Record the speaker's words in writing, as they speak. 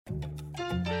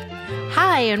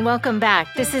Hi, and welcome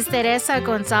back. This is Teresa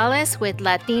Gonzalez with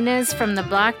Latinas from the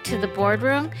Block to the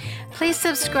Boardroom. Please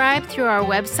subscribe through our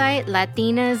website,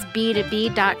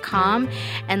 latinasb2b.com,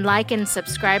 and like and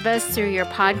subscribe us through your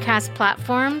podcast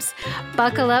platforms.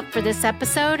 Buckle up for this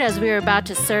episode as we are about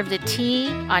to serve the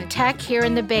tea on tech here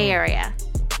in the Bay Area.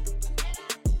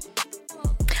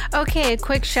 Okay, a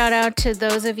quick shout out to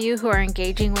those of you who are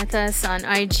engaging with us on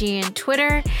IG and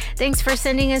Twitter. Thanks for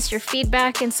sending us your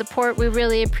feedback and support. We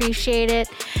really appreciate it.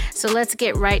 So let's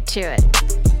get right to it.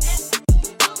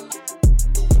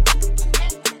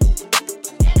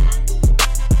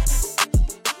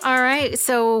 All right,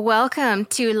 so welcome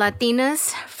to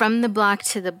Latinas from the Block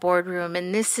to the Boardroom.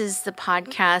 And this is the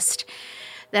podcast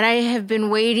that I have been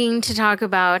waiting to talk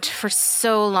about for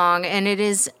so long, and it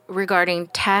is regarding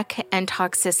tech and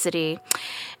toxicity.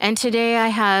 And today I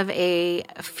have a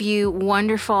few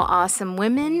wonderful, awesome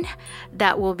women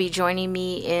that will be joining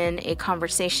me in a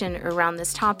conversation around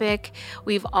this topic.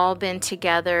 We've all been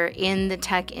together in the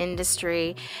tech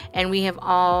industry, and we have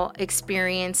all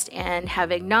experienced and have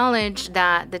acknowledged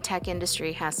that the tech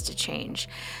industry has to change.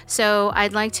 So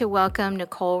I'd like to welcome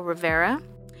Nicole Rivera,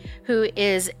 who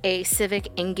is a civic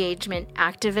engagement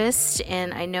activist,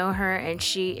 and I know her, and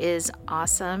she is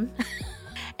awesome.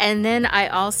 And then I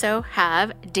also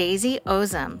have Daisy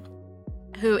Ozum,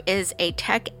 who is a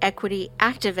tech equity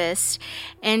activist,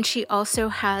 and she also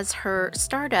has her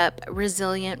startup,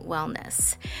 Resilient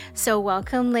Wellness. So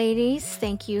welcome, ladies.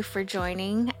 Thank you for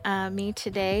joining me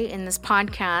today in this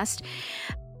podcast.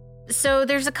 So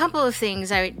there's a couple of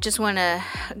things I just want to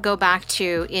go back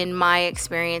to in my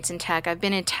experience in tech. I've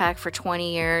been in tech for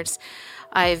 20 years.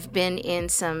 I've been in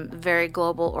some very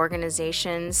global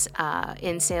organizations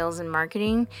in sales and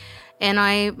marketing. And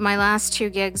my last two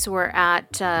gigs were at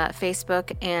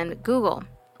Facebook and Google.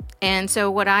 And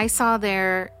so what I saw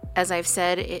there, as I've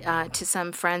said to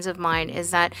some friends of mine,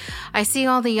 is that I see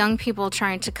all the young people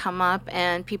trying to come up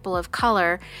and people of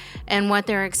color, and what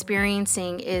they're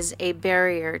experiencing is a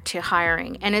barrier to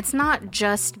hiring. And it's not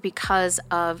just because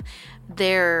of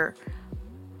their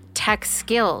tech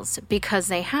skills, because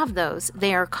they have those.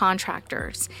 They are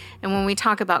contractors. And when we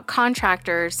talk about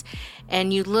contractors,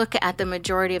 and you look at the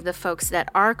majority of the folks that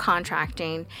are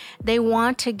contracting, they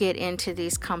want to get into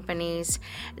these companies.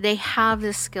 They have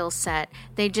the skill set.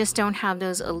 They just don't have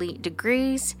those elite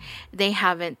degrees. They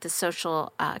haven't the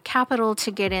social capital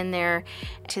to get in there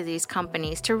to these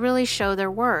companies to really show their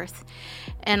worth.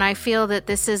 And I feel that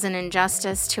this is an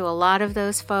injustice to a lot of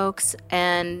those folks.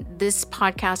 And this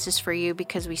podcast is for you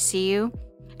because we see you.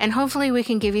 And hopefully we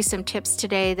can give you some tips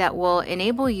today that will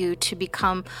enable you to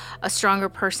become a stronger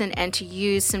person and to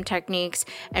use some techniques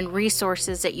and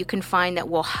resources that you can find that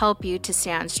will help you to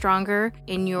stand stronger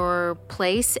in your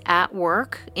place at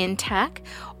work in tech,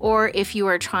 or if you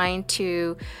are trying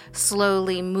to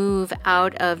slowly move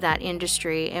out of that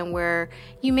industry and where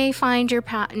you may find your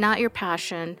not your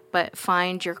passion, but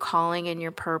find your calling and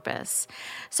your purpose.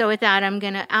 So with that, I'm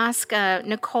going to ask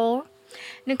Nicole.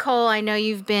 Nicole, I know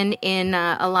you've been in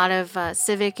a lot of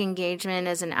civic engagement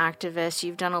as an activist.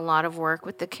 You've done a lot of work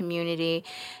with the community.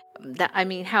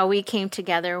 How we came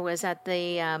together was at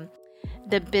the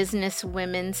Business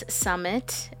Women's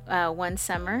Summit one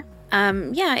summer.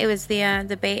 It was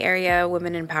the Bay Area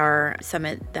Women in Power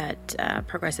Summit that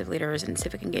progressive leaders and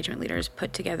civic engagement leaders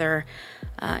put together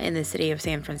in the city of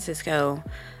San Francisco.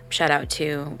 Shout out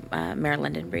to Mayor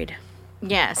London Breed.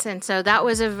 Yes, and so that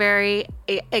was a very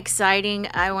exciting,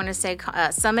 I want to say,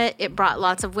 summit. It brought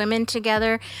lots of women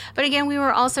together. But again, we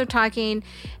were also talking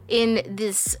in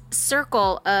this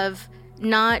circle of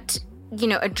not,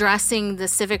 addressing the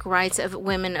civic rights of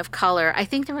women of color. I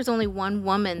think there was only one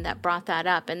woman that brought that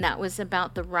up, and that was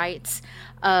about the rights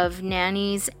of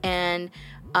nannies and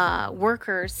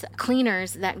workers,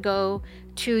 cleaners that go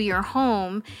to your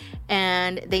home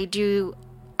and they do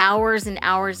hours and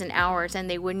hours and hours, and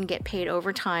they wouldn't get paid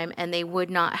overtime, and they would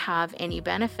not have any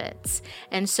benefits.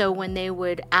 And so when they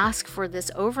would ask for this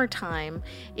overtime,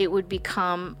 it would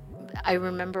become, I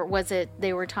remember,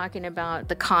 they were talking about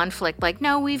the conflict, like,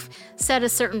 no, we've set a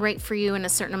certain rate for you in a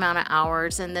certain amount of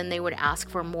hours, and then they would ask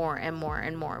for more and more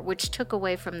and more, which took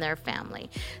away from their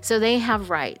family. So they have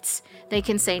rights. They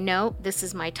can say, no, this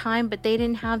is my time, but they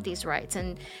didn't have these rights.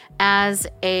 And as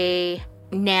a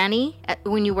nanny,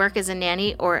 when you work as a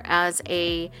nanny or as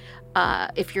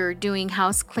if you're doing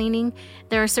house cleaning,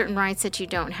 there are certain rights that you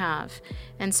don't have.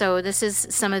 And so this is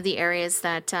some of the areas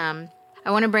that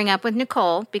I want to bring up with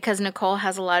Nicole, because Nicole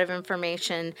has a lot of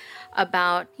information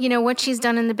about, what she's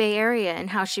done in the Bay Area and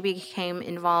how she became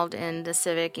involved in the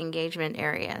civic engagement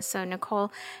area. So Nicole,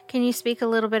 can you speak a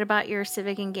little bit about your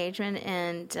civic engagement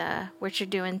and what you're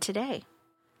doing today?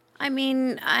 I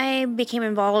mean, I became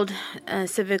involved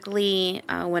civically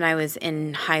when I was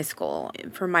in high school.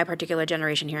 For my particular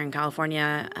generation here in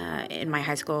California, in my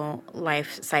high school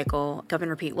life cycle,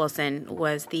 Governor Pete Wilson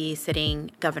was the sitting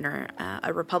governor,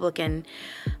 a Republican,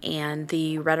 and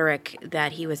the rhetoric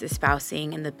that he was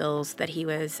espousing and the bills that he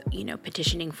was,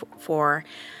 petitioning for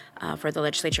the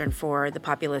legislature and for the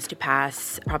populace to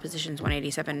pass Propositions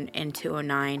 187 and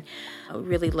 209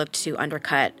 really looked to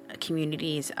undercut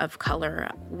communities of color.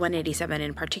 187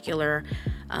 in particular,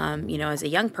 as a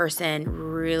young person,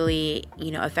 really,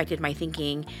 affected my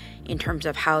thinking in terms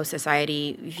of how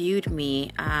society viewed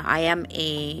me. I am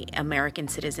a American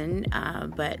citizen,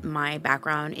 but my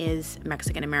background is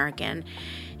Mexican American.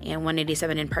 And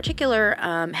 187 in particular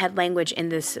had language in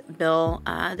this bill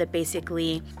that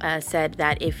basically said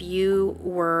that if you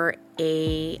were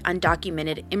a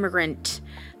undocumented immigrant,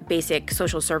 basic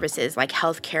social services like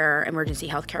healthcare, emergency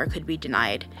healthcare could be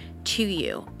denied to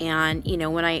you. And,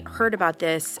 when I heard about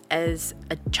this as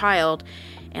a child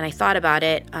and I thought about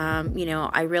it,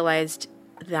 I realized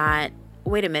that,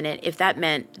 wait a minute, if that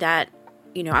meant that,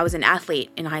 I was an athlete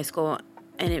in high school,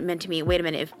 and it meant to me, wait a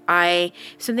minute,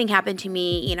 if something happened to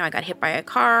me, I got hit by a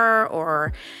car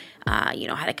or,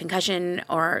 had a concussion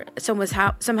or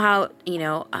somehow,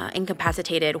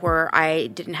 incapacitated where I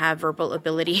didn't have verbal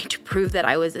ability to prove that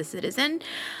I was a citizen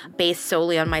based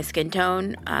solely on my skin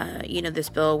tone, this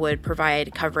bill would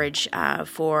provide coverage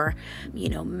for,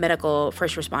 medical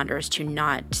first responders to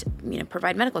not,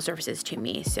 provide medical services to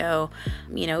me. So,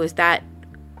 it was that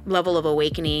level of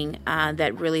awakening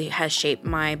that really has shaped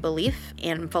my belief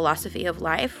and philosophy of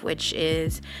life, which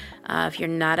is if you're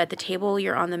not at the table,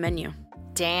 you're on the menu.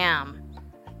 Damn.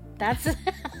 That's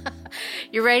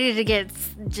you're ready to get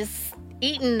just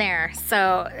eaten there.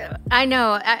 So I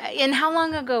know. And how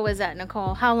long ago was that,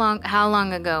 Nicole? How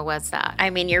long ago was that? I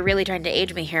mean, you're really trying to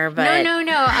age me here, but No.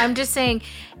 I'm just saying,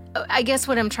 I guess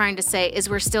what I'm trying to say is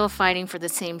we're still fighting for the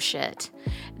same shit,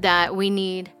 that we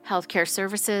need healthcare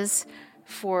services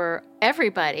for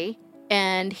everybody.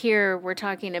 And here we're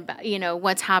talking about,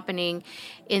 what's happening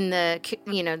in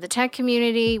the tech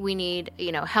community. We need,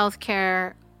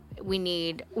 healthcare.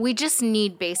 We just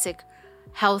need basic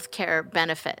healthcare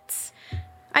benefits.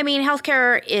 I mean,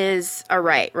 healthcare is a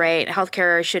right?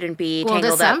 Healthcare shouldn't be tangled up.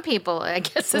 Well, to some people, I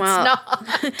guess it's not.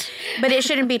 But it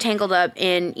shouldn't be tangled up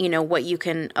in, what you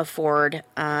can afford.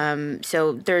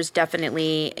 So there's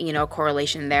definitely, a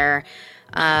correlation there.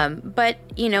 But,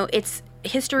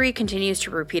 history continues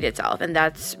to repeat itself. And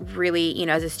that's really,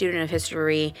 as a student of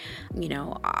history,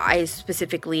 I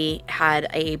specifically had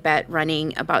a bet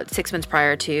running about 6 months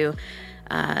prior to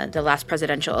the last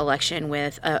presidential election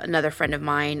with another friend of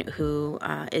mine who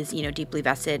is, deeply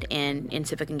vested in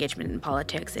civic engagement and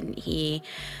politics. And he,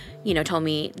 told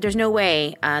me there's no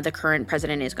way the current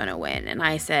president is going to win. And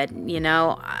I said,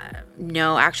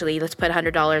 no, actually, let's put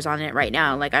 $100 on it right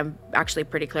now. Like, I'm actually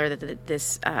pretty clear that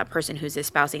this person who's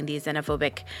espousing the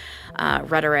xenophobic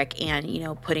rhetoric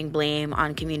and, putting blame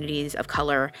on communities of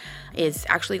color is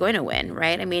actually going to win,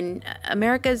 right? I mean,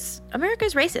 America's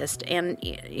racist. And,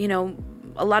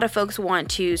 a lot of folks want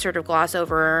to sort of gloss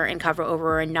over and cover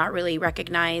over and not really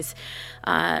recognize,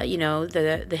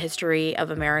 the history of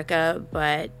America.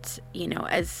 But,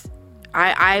 as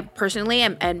I personally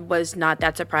am and was not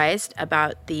that surprised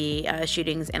about the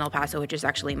shootings in El Paso, which is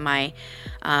actually my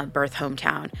birth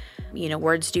hometown.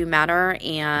 Words do matter.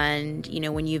 And,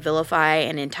 when you vilify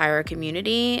an entire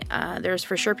community, there's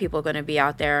for sure people going to be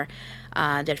out there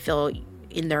that feel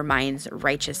in their minds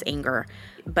righteous anger.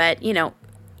 But,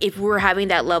 if we're having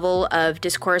that level of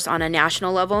discourse on a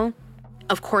national level,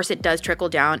 of course it does trickle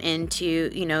down into,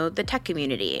 the tech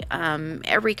community.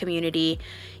 Every community,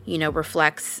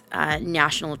 reflects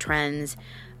national trends.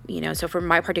 So from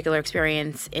my particular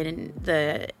experience in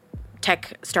the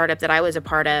tech startup that I was a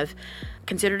part of,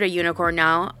 considered a unicorn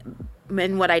now,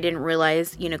 and what I didn't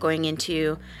realize, going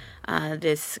into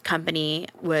this company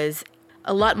was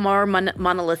a lot more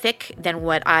monolithic than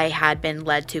what I had been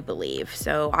led to believe.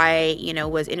 So I,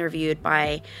 was interviewed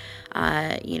by,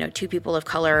 two people of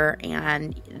color,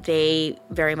 and they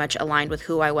very much aligned with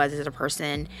who I was as a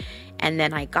person. And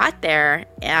then I got there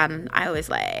and I was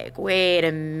like, wait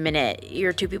a minute,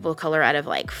 you're two people of color out of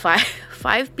like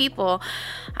five people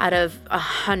out of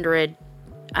 100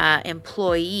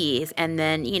 employees. And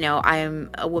then,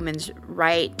 I'm a women's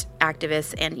right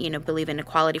activist and, believe in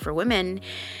equality for women.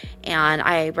 And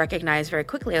I recognized very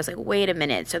quickly, I was like, wait a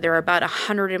minute. So there are about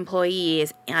 100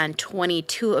 employees and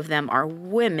 22 of them are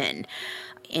women.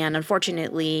 And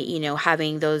unfortunately,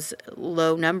 having those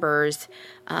low numbers,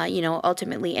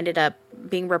 ultimately ended up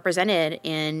being represented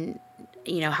in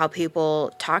how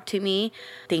people talk to me,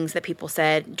 things that people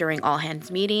said during all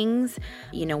hands meetings.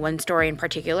 One story in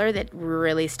particular that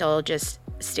really still just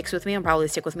sticks with me and probably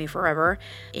stick with me forever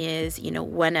is,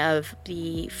 one of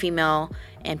the female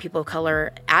and people of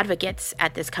color advocates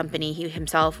at this company. He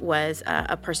himself was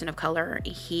a person of color.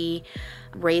 He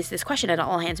raised this question at an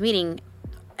all hands meeting.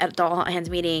 At the all hands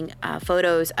meeting,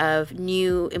 photos of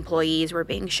new employees were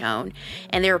being shown,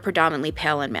 and they were predominantly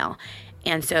pale and male.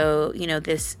 And so,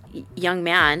 this young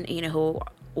man, who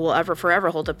will forever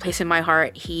hold a place in my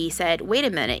heart, he said, wait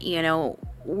a minute,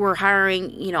 we're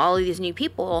hiring, all of these new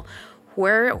people.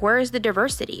 Where is the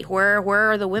diversity? Where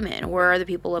are the women? Where are the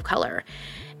people of color?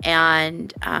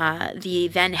 And the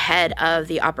then head of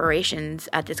the operations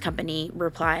at this company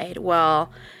replied,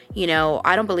 well,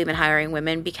 I don't believe in hiring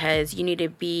women because you need to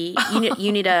be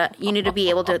you need to be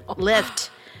able to lift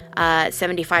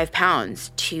 75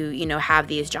 pounds to have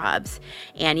these jobs,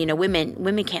 and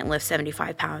women can't lift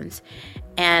 75 pounds.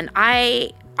 And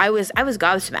I was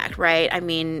gobsmacked, right? I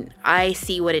mean, I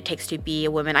see what it takes to be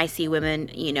a woman. I see women,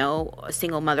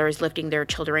 single mothers lifting their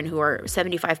children who are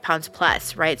 75 pounds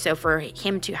plus, right? So for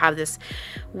him to have this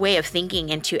way of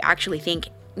thinking and to actually think,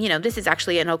 this is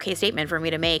actually an okay statement for me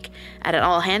to make at an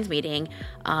all hands meeting,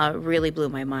 really blew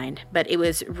my mind. But it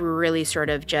was really sort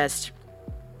of just,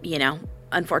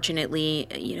 unfortunately,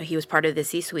 he was part of the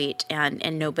C-suite,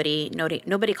 and nobody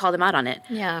called him out on it.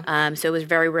 Yeah. So it was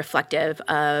very reflective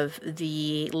of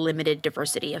the limited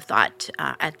diversity of thought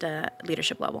at the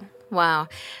leadership level. Wow.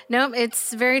 No,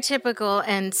 it's very typical.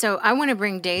 And so I want to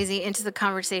bring Daisy into the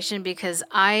conversation because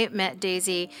I met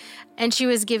Daisy and she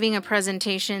was giving a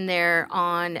presentation there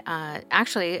on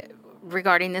actually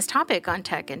regarding this topic on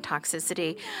tech and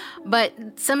toxicity. But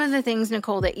some of the things,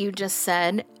 Nicole, that you just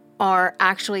said are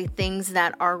actually things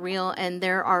that are real, and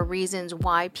there are reasons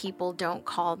why people don't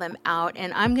call them out.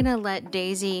 And I'm going to let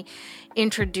Daisy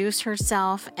introduce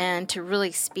herself and to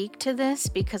really speak to this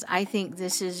because I think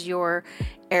this is your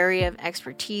area of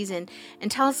expertise, and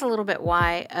tell us a little bit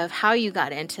of how you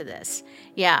got into this.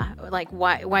 Yeah, like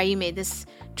why you made this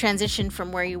transition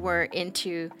from where you were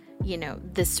into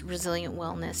this resilient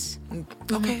wellness.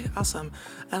 Okay, awesome.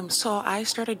 So I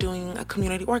started doing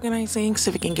community organizing,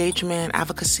 civic engagement,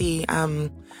 advocacy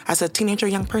as a teenager,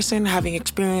 young person, having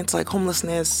experienced like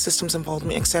homelessness, systems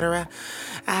involvement, etc.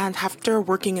 And after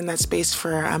working in that space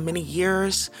for many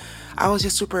years, I was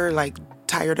just super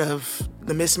tired of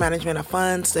the mismanagement of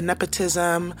funds, the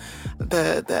nepotism,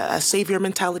 the savior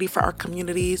mentality for our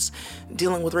communities,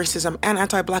 dealing with racism and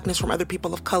anti-Blackness from other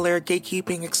people of color,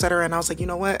 gatekeeping, etc. And I was like, you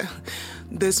know what?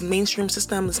 This mainstream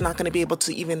system is not going to be able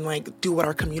to even do what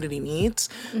our community needs.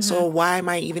 Mm-hmm. So why am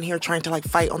I even here trying to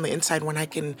fight on the inside when I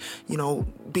can,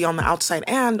 be on the outside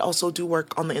and also do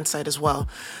work on the inside as well?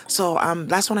 So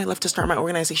that's when I left to start my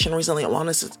organization, Resilient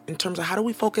Wellness, in terms of how do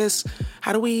we focus,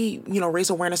 how do we, raise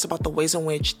awareness about the ways in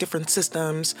which different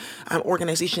systems,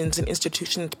 organizations, and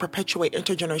institutions perpetuate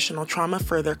intergenerational trauma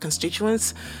for their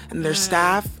constituents and their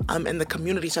staff and the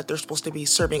communities that they're supposed to be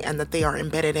serving and that they are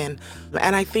embedded in.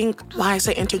 And I think why I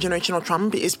say intergenerational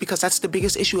trauma is because that's the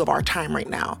biggest issue of our time right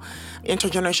now.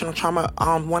 Intergenerational trauma,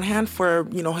 on one hand, for,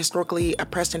 historically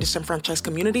oppressed and disenfranchised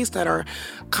communities that are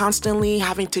constantly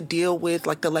having to deal with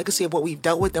the legacy of what we've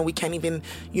dealt with, and we can't even,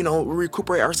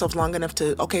 recuperate ourselves long enough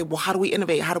to, okay, well, how do we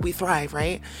innovate? How do we thrive,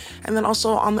 right? And then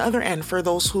also on the other end, for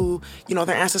those who,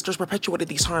 their ancestors perpetuated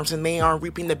these harms and they are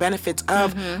reaping the benefits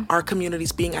of our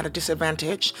communities being at a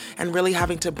disadvantage, and really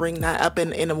having to bring that up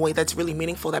in a way that's really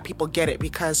meaningful, that people get it,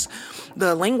 because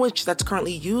the language that's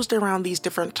currently used around these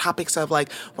different topics of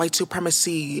white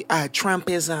supremacy,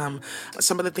 Trumpism,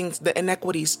 some of the things, the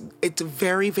inequities, it's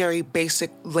very, very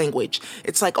basic language.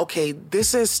 It's okay,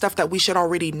 this is stuff that we should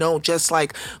already know, just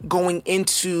going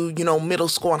into, middle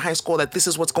school and high school, that this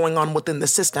is what's going on within the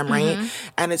system, right?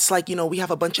 And it's we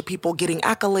have a bunch of people getting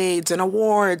accolades and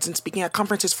awards and speaking at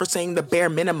conferences for saying the bare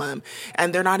minimum,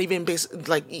 and they're not even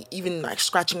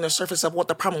scratching the surface of what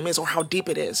the problem is or how deep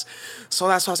it is. So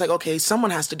that's why I was okay,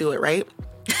 someone has to do it, right?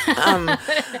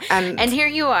 And here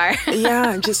you are.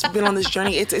 Yeah, just been on this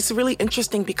journey. It's really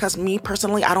interesting because me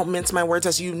personally, I don't mince my words.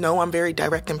 As you know, I'm very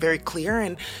direct and very clear,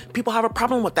 and people have a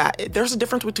problem with that. There's a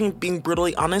difference between being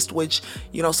brutally honest, which,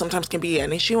 sometimes can be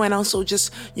an issue, and also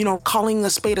just, calling a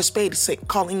spade,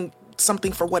 calling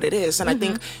something for what it is. And I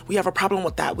think we have a problem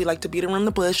with that. We like to beat around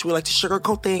the bush. We like to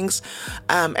sugarcoat things.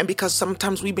 And because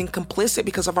sometimes we've been complicit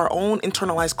because of our own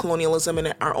internalized colonialism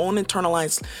and our own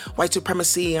internalized white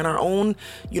supremacy and our own,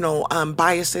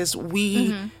 biases,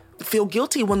 we feel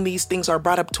guilty when these things are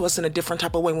brought up to us in a different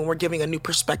type of way, when we're giving a new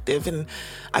perspective. And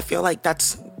I feel like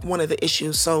that's one of the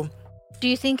issues. So do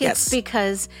you think it's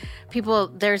because people,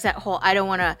 there's that whole, I don't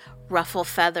want to ruffle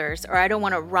feathers, or I don't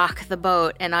want to rock the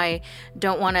boat, and I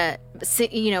don't want to,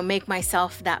 make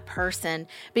myself that person.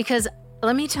 Because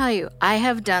let me tell you, I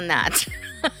have done that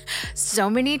so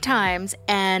many times,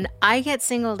 and I get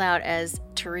singled out as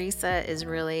Teresa is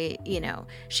really,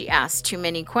 she asks too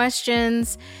many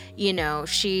questions.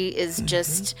 She is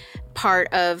just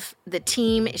part of the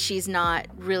team. She's not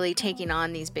really taking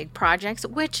on these big projects,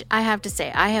 which I have to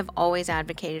say, I have always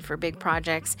advocated for big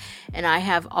projects, and I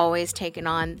have always taken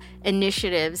on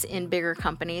initiatives in bigger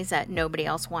companies that nobody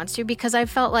else wants to, because I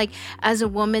felt like as a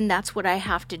woman, that's what I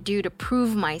have to do to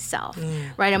prove myself,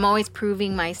 right? I'm always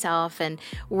proving myself and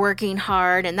working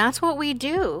hard, and that's what we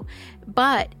do.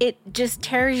 But it just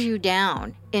tears you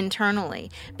down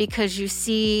internally, because you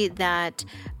see that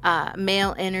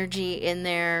male energy in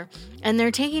there, and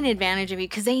they're taking advantage of you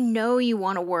because they know you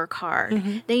want to work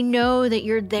hard. They know that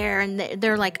you're there, and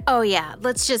they're like, oh yeah,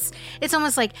 it's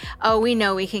almost like, oh, we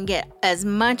know we can get as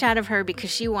much out of her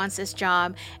because she wants this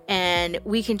job, and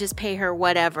we can just pay her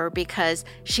whatever because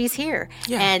she's here.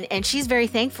 And she's very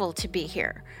thankful to be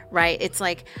here. Right? It's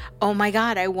like, oh my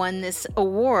God, I won this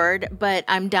award, but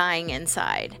I'm dying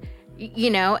inside,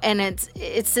 and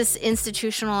it's this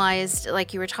institutionalized,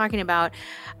 like you were talking about,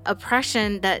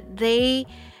 oppression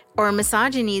or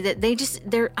misogyny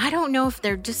that I don't know if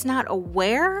they're just not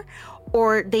aware,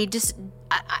 or they just,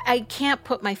 I can't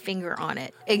put my finger on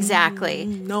it exactly.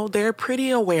 No, they're pretty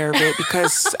aware of it,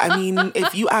 because,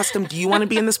 if you ask them, do you want to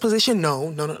be in this position?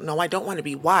 No, I don't want to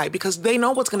be. Why? Because they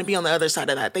know what's going to be on the other side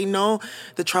of that. They know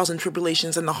the trials and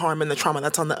tribulations and the harm and the trauma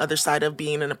that's on the other side of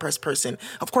being an oppressed person.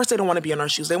 Of course, they don't want to be in our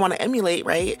shoes. They want to emulate,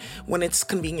 right, when it's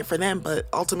convenient for them, but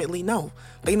ultimately, no.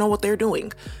 They know what they're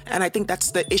doing. And I think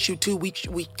that's the issue, too. We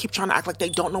keep trying to act like they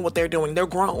don't know what they're doing. They're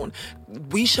grown.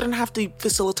 We shouldn't have to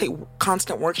facilitate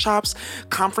constant workshops,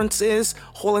 conferences,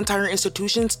 whole entire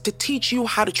institutions to teach you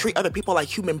how to treat other people like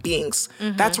human beings.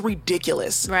 That's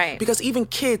ridiculous. Right. Because even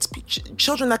kids,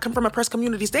 children that come from oppressed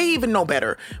communities, they even know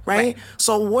better, right?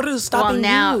 So what is stopping you?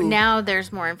 Now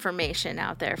there's more information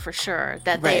out there for sure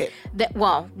that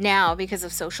now because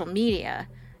of social media,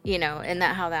 and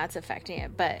how that's affecting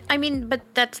it. But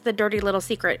that's the dirty little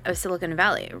secret of Silicon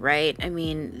Valley, right?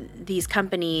 These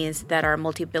companies that are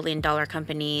multi-billion-dollar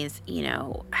companies,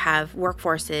 have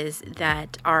workforces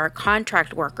that are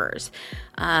contract workers.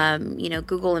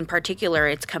 Google in particular,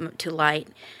 it's come to light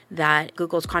that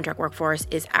Google's contract workforce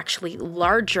is actually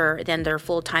larger than their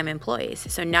full-time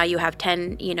employees. So now you have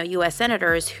 10, U.S.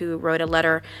 senators who wrote a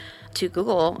letter to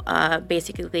Google,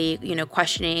 basically,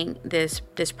 questioning this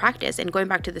practice. And going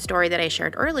back to the story that I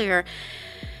shared earlier,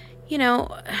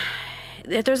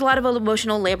 there's a lot of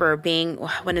emotional labor being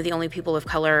one of the only people of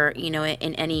color, in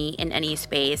any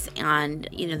space. And,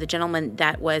 the gentleman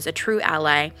that was a true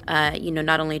ally,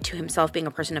 not only to himself being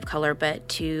a person of color, but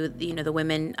to, the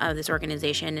women of this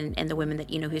organization and the women that,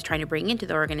 he's trying to bring into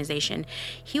the organization.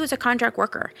 He was a contract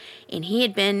worker, and he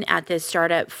had been at this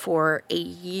startup for a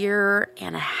year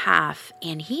and a half,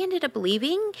 and he ended up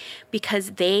leaving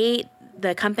because the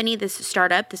company, this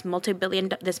startup, this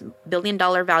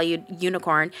billion-dollar valued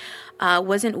unicorn,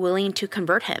 wasn't willing to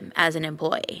convert him as an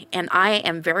employee. And I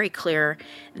am very clear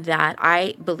that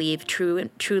I believe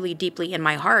truly deeply in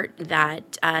my heart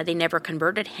that they never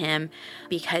converted him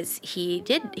because he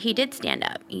did stand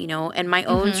up, and my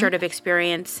own sort of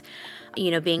experience,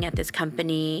 being at this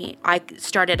company, I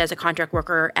started as a contract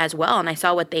worker as well, and I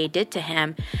saw what they did to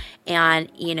him. And,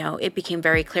 it became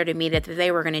very clear to me that if they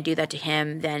were going to do that to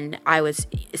him, then I was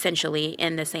essentially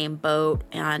in the same boat.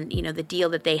 And, the deal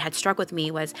that they had struck with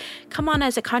me was, come on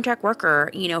as a contract worker,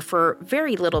 for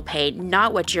very little pay,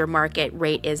 not what your market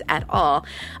rate is at all.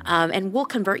 And we'll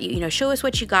convert you, show us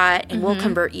what you got, and we'll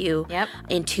convert you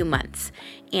in 2 months.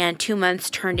 And 2 months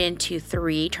turned into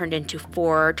 3, turned into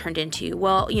 4, turned into,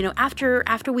 after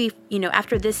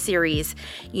this series,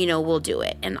 we'll do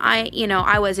it. And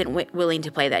I wasn't willing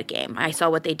to play that game. I saw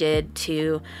what they did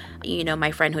to,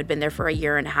 my friend who had been there for a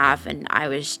year and a half, and I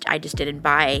just didn't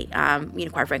buy,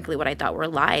 quite frankly, what I thought were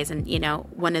lies. And,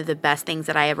 one of the best things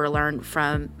that I ever learned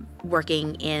from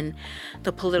working in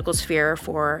the political sphere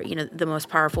for, the most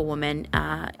powerful woman,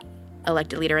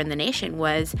 elected leader in the nation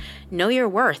was know your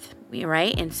worth,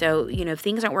 right? And so, if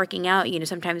things aren't working out,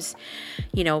 sometimes,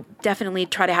 definitely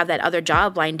try to have that other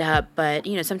job lined up. But,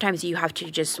 sometimes you have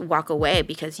to just walk away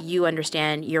because you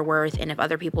understand your worth. And if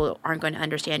other people aren't going to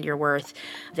understand your worth,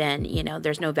 then,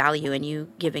 there's no value in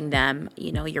you giving them,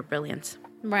 your brilliance.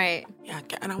 Right. Yeah.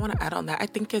 And I want to add on that. I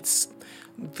think it's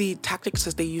the tactics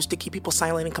that they use to keep people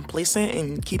silent and complacent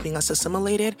and keeping us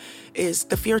assimilated is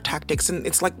the fear tactics. And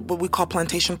it's like what we call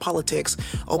plantation politics.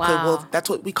 Okay, Wow. well, that's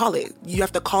what we call it. You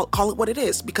have to call it what it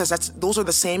is, because those are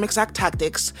the same exact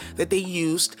tactics that they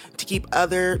used to keep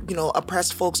other,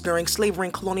 oppressed folks during slavery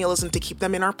and colonialism, to keep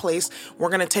them in our place. We're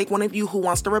going to take one of you who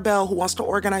wants to rebel, who wants to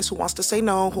organize, who wants to say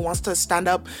no, who wants to stand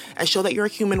up and show that you're a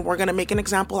human. We're going to make an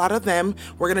example out of them.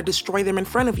 We're going to destroy them in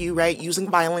front of you, right? Using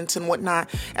violence and whatnot.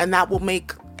 And that will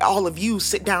make all of you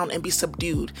sit down and be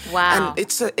subdued. Wow. And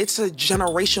it's a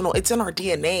generational, it's in our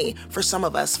DNA for some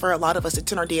of us. For a lot of us,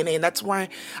 it's in our DNA. And that's why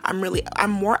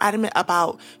I'm more adamant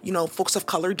about, folks of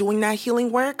color doing that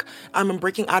healing work. And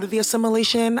breaking out of the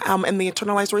assimilation and the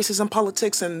internalized racism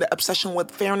politics and the obsession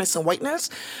with fairness and whiteness.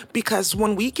 Because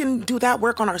when we can do that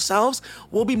work on ourselves,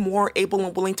 we'll be more able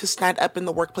and willing to stand up in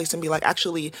the workplace and be like,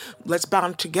 actually, let's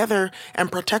band together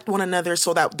and protect one another,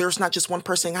 so that there's not just one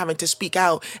person having to speak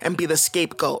out and be the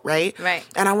scapegoat. Right? Right.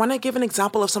 And I want to give an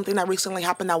example of something that recently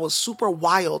happened that was super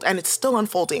wild, and it's still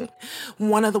unfolding.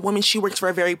 One of the women, she works for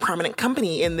a very prominent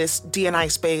company in this D&I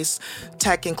space,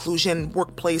 tech, inclusion,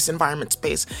 workplace, environment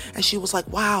space. And she was like,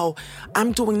 wow,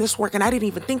 I'm doing this work, and I didn't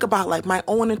even think about like my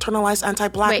own internalized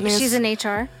anti-Blackness. Wait, she's in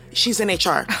HR? She's in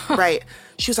HR, right?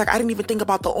 She was like, I didn't even think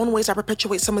about the own ways I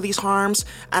perpetuate some of these harms,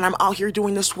 and I'm out here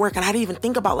doing this work, and I didn't even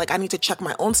think about like I need to check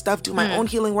my own stuff, do my own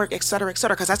healing work, et cetera,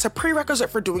 because that's a prerequisite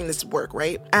for doing this work,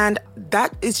 right? And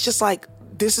that is just like,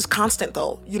 this is constant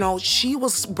though. She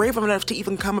was brave enough to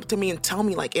even come up to me and tell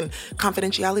me, like, in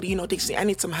confidentiality, Dixie, I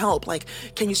need some help. Like,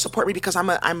 can you support me, because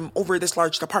I'm over this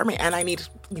large department and I need,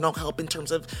 help in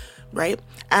terms of, right?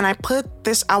 And I put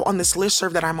this out on this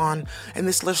listserv that I'm on. And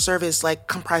this listserv is like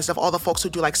comprised of all the folks who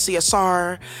do like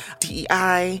CSR,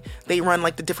 DEI. They run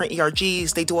like the different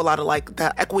ERGs. They do a lot of like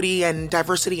the equity and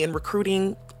diversity and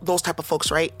recruiting, those type of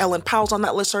folks, right? Ellen Powell's on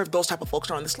that listserv. Those type of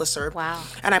folks are on this listserv. Wow.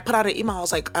 And I put out an email. I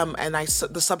was like,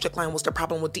 the subject line was the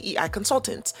problem with DEI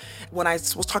consultants. When I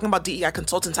was talking about DEI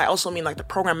consultants, I also mean like the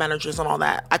program managers and all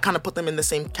that. I kind of put them in the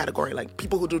same category, like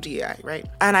people who do DEI, right?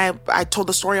 And I told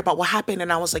the story about what happened,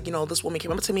 and I was like, this woman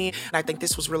came up to me, and I think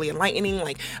this was really enlightening.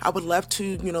 Like, I would love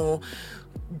to,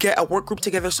 get a work group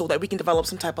together so that we can develop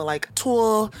some type of like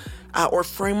tool or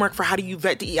framework for how do you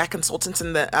vet DEI consultants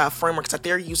and the frameworks that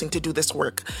they're using to do this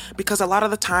work. Because a lot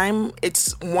of the time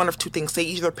it's one of two things. They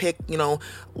either pick,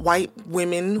 white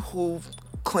women who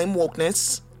claim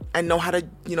wokeness and know how to,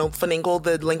 finagle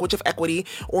the language of equity,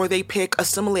 or they pick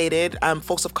assimilated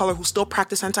folks of color who still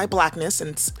practice anti-Blackness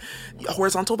and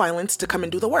horizontal violence to come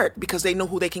and do the work, because they know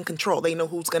who they can control. They know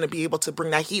who's going to be able to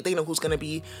bring that heat. They know who's going to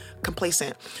be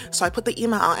complacent. So I put the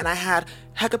email out, and I had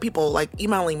heck of people like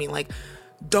emailing me, like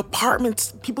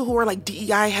departments, people who were like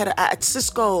DEI head at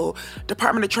Cisco,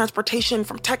 Department of Transportation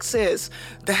from Texas,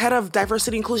 the head of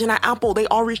diversity inclusion at Apple. They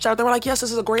all reached out. They were like, yes,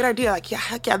 this is a great idea. Like, yeah,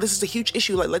 heck yeah, this is a huge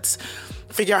issue. Like, let's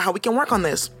figure out how we can work on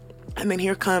this. And then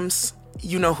here comes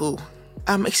you know who.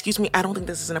 Excuse me, I don't think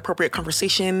this is an appropriate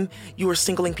conversation. You are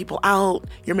singling people out.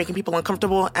 You're making people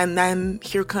uncomfortable. And then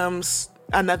here comes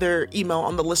another email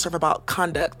on the listserv about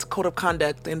conduct, code of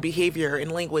conduct and behavior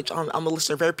and language on the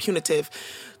listserv, very punitive,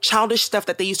 childish stuff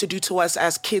that they used to do to us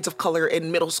as kids of color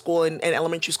in middle school and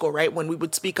elementary school, right? When we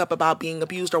would speak up about being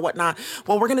abused or whatnot.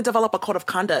 Well, we're going to develop a code of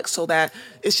conduct so that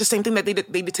it's just the same thing that they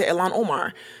did to Ilhan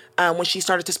Omar. When she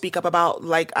started to speak up about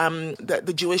like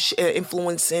the Jewish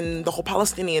influence in the whole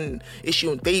Palestinian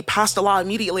issue. They passed a law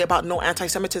immediately about no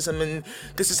anti-Semitism, and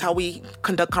this is how we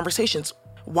conduct conversations.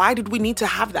 Why did we need to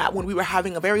have that when we were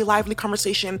having a very lively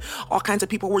conversation? All kinds of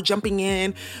people were jumping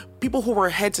in. People who were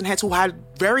heads who had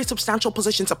very substantial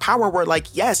positions of power were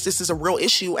like, yes, this is a real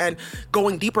issue, and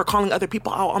going deeper, calling other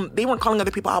people out. They weren't calling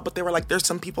other people out, but they were like, there's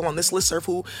some people on this listserv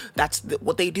who that's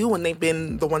what they do, and they've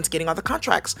been the ones getting all the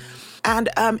contracts. And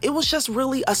it was just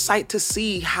really a sight to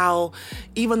see how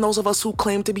even those of us who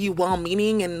claim to be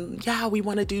well-meaning and, yeah, we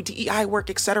want to do DEI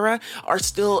work, etc., are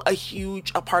still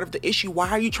a part of the issue. Why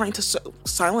are you trying to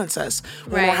silence us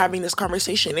when we're having this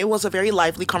conversation? It was a very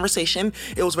lively conversation.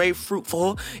 It was very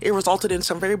fruitful. It resulted in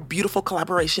some very beautiful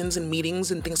collaborations and meetings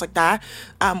and things like that.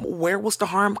 Where was the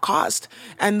harm caused?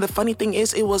 And the funny thing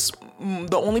is, it was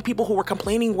the only people who were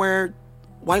complaining were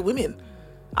white women.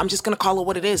 I'm just going to call it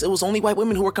what it is. It was only white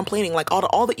women who were complaining. Like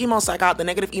all the emails I got, the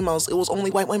negative emails, it was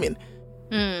only white women.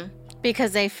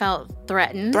 Because they felt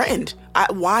threatened.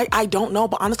 Why? I don't know.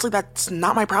 But honestly, that's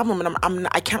not my problem. And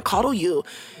I can't coddle you.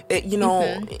 In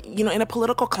a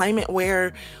political climate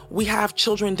where we have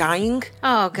children dying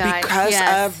because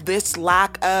of this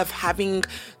lack of having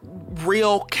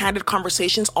real candid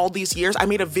conversations all these years. I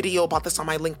made a video about this on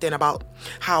my LinkedIn about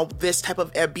how this type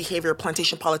of behavior,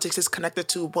 plantation politics, is connected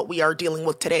to what we are dealing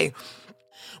with today.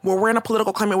 where we're in a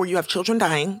political climate where you have children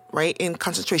dying, right, in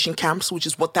concentration camps, which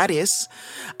is what that is.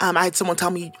 I had someone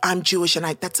tell me I'm Jewish and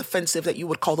that's offensive that you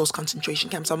would call those concentration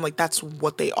camps. I'm like, that's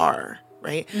what they are.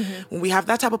 Right? Mm-hmm. When we have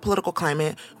that type of political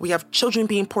climate, we have children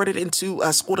being ported into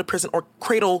a school to prison or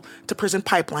cradle to prison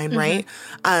pipeline, right?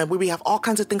 Where we have all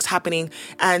kinds of things happening.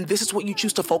 And this is what you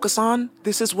choose to focus on.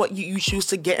 This is what you choose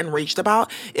to get enraged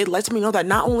about. It lets me know that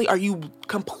not only are you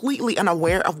completely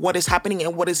unaware of what is happening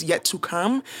and what is yet to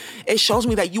come, it shows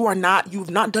me that you've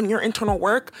not done your internal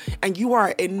work and you are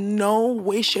in no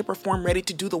way, shape, or form ready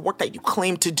to do the work that you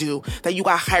claim to do, that you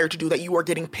got hired to do, that you are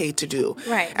getting paid to do.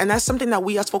 Right. And that's something that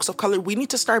we as folks of color, we need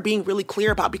to start being really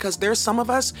clear about, because there's some of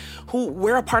us who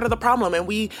we're a part of the problem and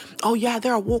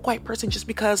they're a woke white person just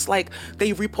because like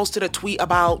they reposted a tweet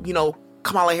about,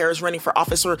 Kamala Harris running for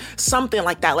office or something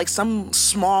like that, like some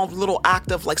small little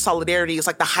act of like solidarity is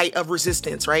like the height of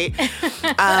resistance, right?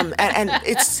 and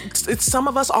it's some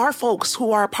of us are folks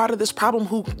who are a part of this problem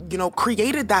who,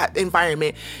 created that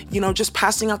environment, just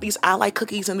passing out these ally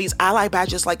cookies and these ally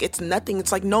badges like it's nothing.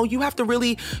 It's like, no, you have to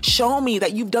really show me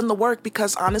that you've done the work,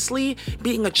 because honestly,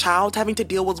 being a child, having to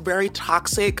deal with very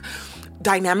toxic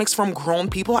dynamics from grown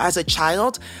people as a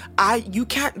child,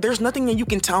 there's nothing that you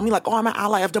can tell me like, oh, I'm an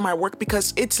ally, I've done my work,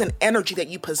 because it's an energy that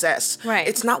you possess. Right.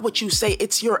 It's not what you say,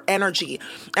 it's your energy.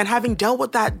 And having dealt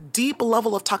with that deep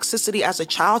level of toxicity as a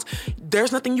child,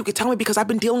 there's nothing you can tell me because I've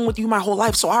been dealing with you my whole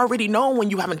life. So I already know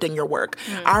when you haven't done your work.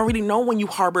 I already know when you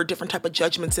harbor different type of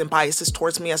judgments and biases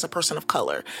towards me as a person of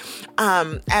color.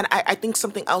 And I think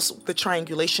something else, the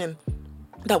triangulation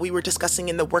that we were discussing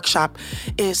in the workshop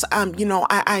is,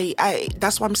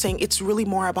 that's why I'm saying it's really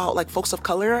more about like folks of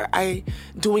color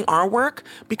doing our work,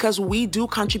 because we do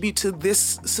contribute to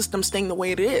this system staying the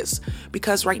way it is.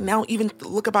 Because right now, even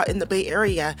look about in the Bay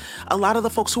Area, a lot of the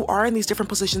folks who are in these different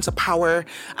positions of power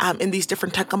in these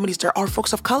different tech companies, there are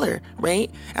folks of color,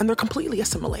 right? And they're completely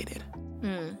assimilated.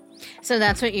 So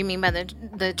that's what you mean by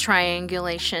the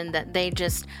triangulation, that they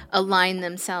just align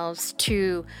themselves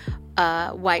to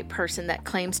a white person that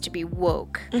claims to be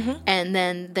woke, and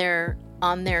then they're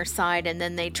on their side, and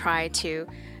then they try to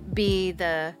be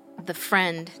the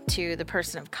friend to the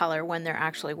person of color when they're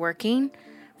actually working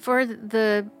for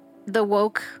the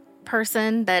woke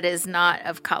person that is not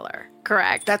of color.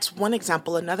 Correct. That's one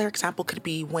example. Another example could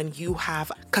be when you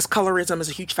have, because colorism is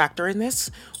a huge factor in this,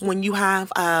 when you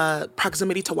have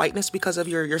proximity to whiteness because of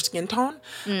your skin tone,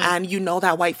 and you know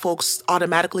that white folks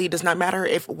automatically, does not matter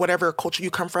if whatever culture you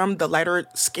come from, the lighter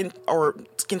skin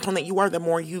tone that you are, the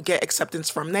more you get acceptance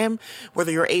from them,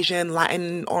 whether you're Asian,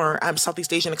 Latin, or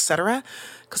Southeast Asian, etc.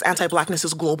 Because anti-blackness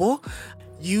is global.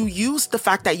 You use the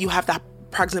fact that you have that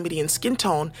proximity in skin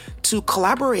tone to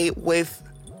collaborate with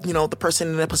the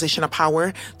person in a position of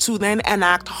power to then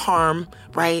enact harm,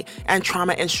 right, and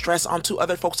trauma and stress onto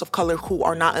other folks of color who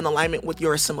are not in alignment with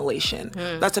your assimilation.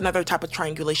 That's another type of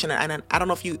triangulation. And I don't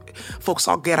know if you folks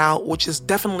saw Get Out, which is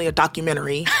definitely a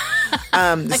documentary.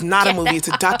 It's not a movie, it's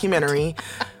a documentary.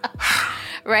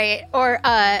 Right. Or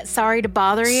Sorry to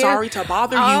Bother You. Sorry to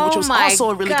Bother You, which was also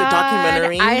a really good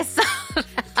documentary. I saw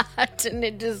that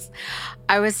and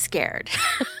I was scared.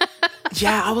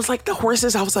 Yeah, I was like, the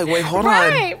horses, I was like, wait, hold on.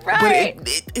 Right. But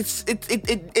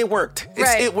it worked.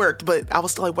 It worked, but I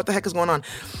was still like, what the heck is going on?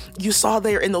 You saw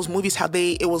there in those movies how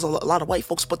it was a lot of white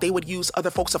folks, but they would use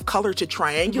other folks of color to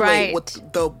triangulate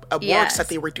with the works that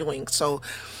they were doing. So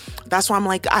that's why I'm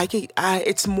like,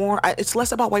 it's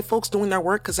less about white folks doing their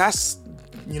work, because that's,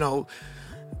 you're going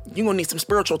to need some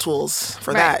spiritual tools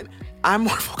for that. I'm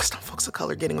more focused on folks of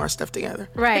color getting our stuff together.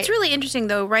 Right. It's really interesting,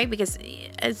 though, right? Because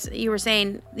as you were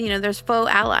saying, there's faux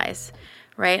allies,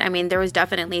 right? I mean, there was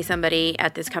definitely somebody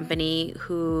at this company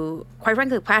who, quite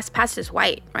frankly, passed as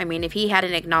white. I mean, if he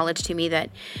hadn't acknowledged to me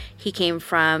that he came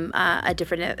from a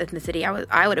different ethnicity,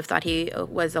 I would have thought he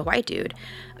was a white dude.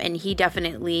 And he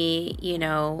definitely,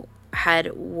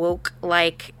 had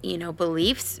woke-like,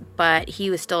 beliefs, but he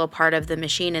was still a part of the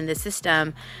machine and the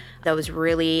system that was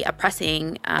really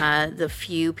oppressing the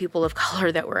few people of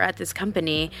color that were at this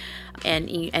company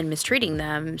and mistreating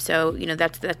them. So,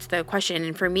 that's the question.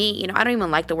 And for me, I don't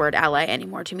even like the word ally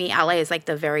anymore. To me, ally is like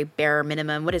the very bare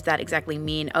minimum. What does that exactly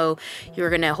mean? Oh, you're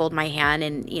going to hold my hand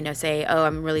and, say, oh,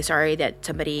 I'm really sorry that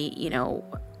somebody,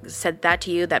 said that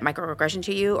to you, that microaggression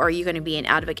to you, or are you going to be an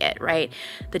advocate, right?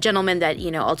 The gentleman that,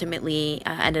 ultimately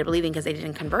ended up leaving because they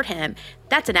didn't convert him,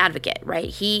 that's an advocate, right?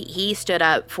 He stood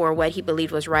up for what he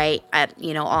believed was right at,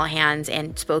 all hands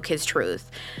and spoke his truth,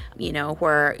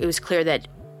 where it was clear that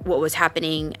what was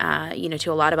happening,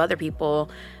 to a lot of other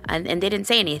people, and they didn't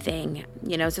say anything,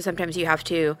 so sometimes you have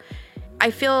to,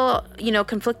 I feel,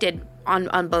 conflicted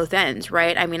on both ends,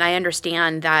 right? I mean, I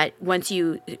understand that once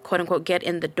you quote unquote get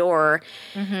in the door,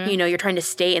 you're trying to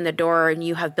stay in the door and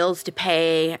you have bills to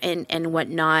pay and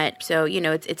whatnot. So,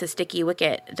 it's a sticky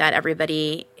wicket that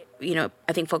everybody,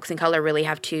 I think folks in color really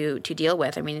have to deal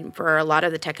with. I mean, for a lot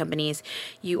of the tech companies,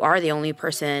 you are the only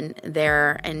person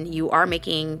there and you are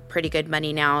making pretty good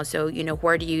money now. So,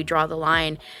 where do you draw the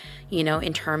line,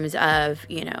 in terms of,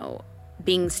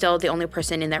 being still the only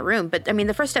person in that room? But I mean,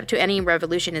 the first step to any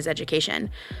revolution is education.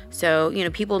 So,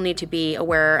 people need to be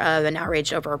aware of and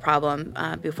outraged over a problem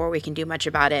before we can do much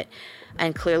about it.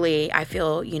 And clearly, I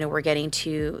feel, we're getting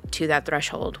to that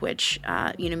threshold, which,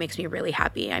 makes me really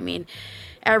happy. I mean,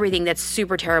 everything that's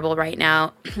super terrible right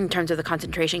now in terms of the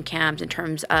concentration camps, in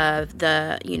terms of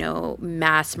the,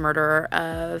 mass murder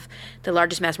of the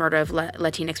largest mass murder of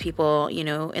Latinx people,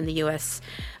 in the U.S.,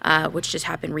 which just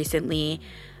happened recently.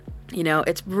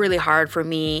 It's really hard for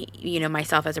me,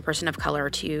 myself as a person of color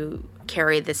to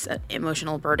carry this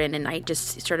emotional burden. And I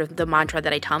just sort of the mantra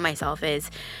that I tell myself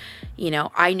is,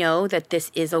 I know that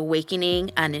this is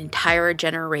awakening an entire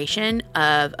generation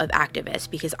of activists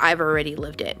because I've already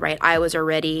lived it, right? I was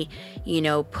already,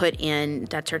 put in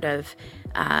that sort of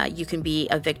you can be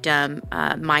a victim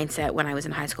mindset when I was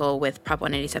in high school with Prop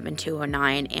 187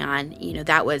 209. And,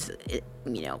 that was,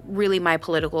 really my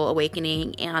political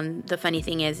awakening. And the funny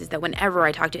thing is that whenever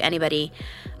I talk to anybody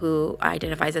who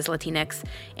identifies as Latinx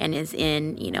and is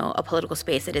in, a political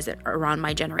space that is around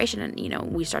my generation,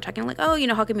 and, we start talking like, oh,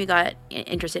 how come you got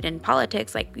interested in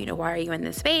politics? Like, why are you in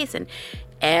this space? And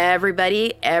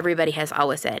everybody has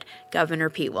always said Governor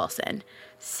Pete Wilson.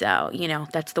 So,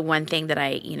 that's the one thing that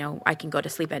I can go to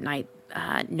sleep at night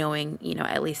knowing,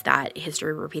 at least that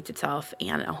history repeats itself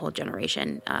and a whole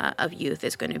generation of youth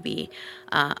is going to be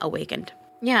awakened.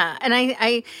 Yeah.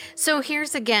 And so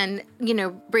here's again,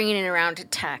 bringing it around to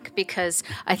tech, because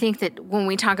I think that when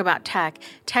we talk about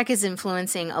tech is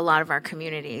influencing a lot of our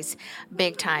communities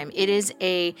big time. It is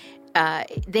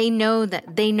they know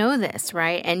this,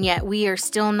 right? And yet we are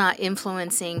still not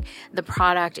influencing the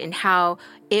product and how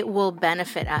it will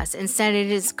benefit us. Instead, it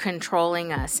is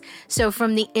controlling us. So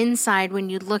from the inside, when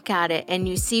you look at it and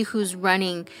you see who's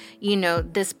running,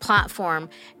 this platform,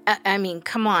 I mean,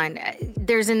 come on.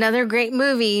 There's another great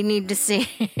movie you need to see,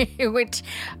 which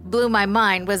blew my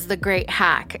mind, was The Great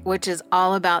Hack, which is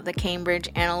all about the Cambridge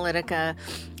Analytica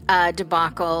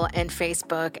debacle and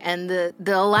Facebook and the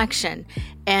election.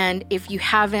 And if you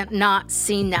haven't not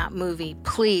seen that movie,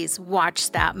 please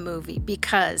watch that movie,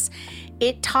 because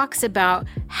it talks about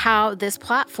how this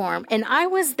platform, and I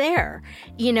was there,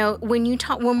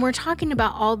 when we're talking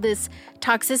about all this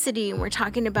toxicity and we're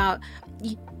talking about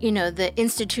the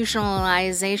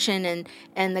institutionalization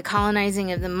and the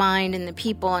colonizing of the mind and the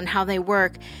people and how they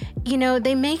work,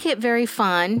 they make it very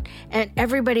fun and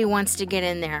everybody wants to get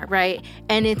in there, right?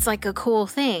 And it's like a cool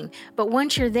thing. But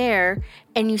once you're there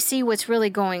and you see what's really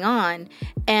going on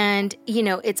and,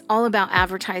 it's all about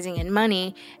advertising and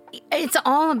money, it's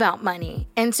all about money.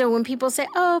 And so when people say,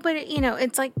 oh, but,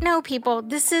 it's like, no, people,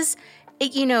 this is,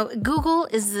 Google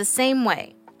is the same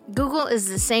way. Google is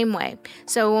the same way.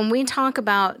 So when we talk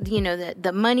about,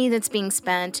 the money that's being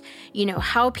spent,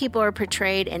 how people are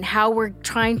portrayed and how we're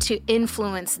trying to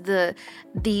influence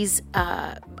these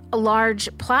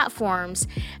large platforms,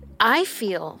 I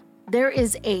feel there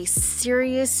is a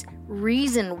serious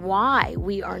reason why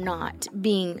we are not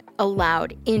being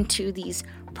allowed into these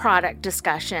product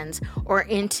discussions or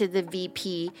into the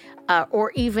VP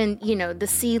or even, the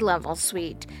C-level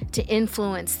suite to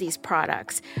influence these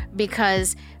products,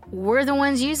 because we're the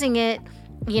ones using it.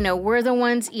 We're the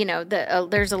ones,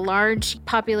 there's a large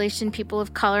population, people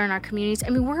of color in our communities. I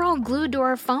mean, we're all glued to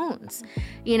our phones.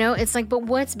 It's like, but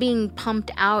what's being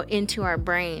pumped out into our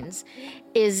brains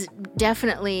is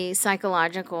definitely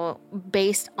psychological,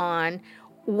 based on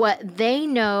what they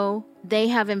know. They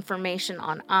have information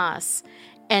on us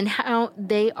and how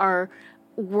they are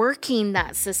working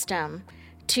that system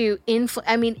to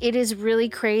I mean, it is really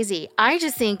crazy. I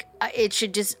just think it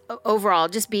should just overall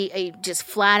just be a just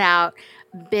flat out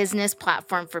business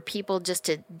platform for people just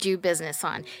to do business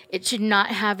on. It should not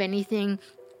have anything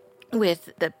with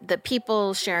the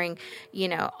people sharing,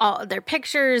 all their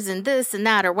pictures and this and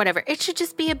that or whatever. It should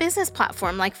just be a business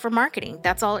platform, like for marketing.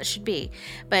 That's all it should be.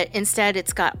 But instead,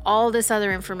 it's got all this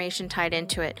other information tied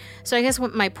into it. So I guess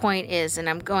what my point is, and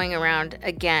I'm going around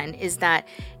again, is that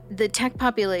the tech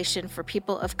population for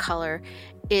people of color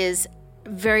is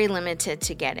very limited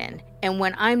to get in. And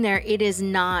when I'm there, it is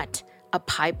not a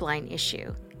pipeline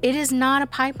issue. It is not a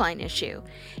pipeline issue.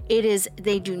 It is,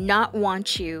 they do not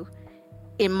want you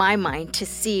in my mind, to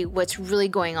see what's really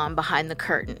going on behind the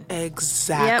curtain.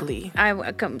 Exactly. Yep.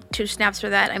 I come 2 snaps for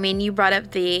that. I mean, you brought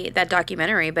up that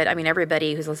documentary, but I mean,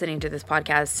 everybody who's listening to this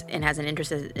podcast and has an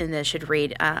interest in this should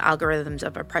read Algorithms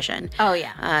of Oppression. Oh,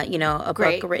 yeah. A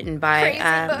book written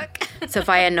by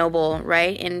Safiya Noble,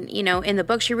 right? And, in the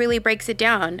book, she really breaks it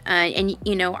down. And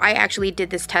I actually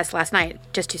did this test last night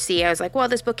just to see. I was like, well,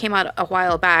 this book came out a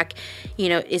while back.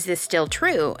 Is this still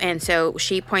true? And so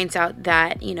she points out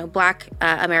that, Black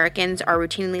Americans are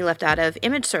routinely left out of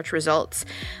image search results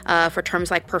for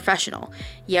terms like professional.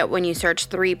 Yet when you search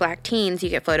 3 Black teens, you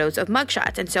get photos of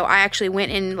mugshots. And so I actually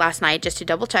went in last night just to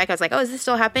double check. I was like, oh, is this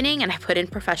still happening? And I put in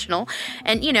professional.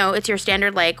 And, it's your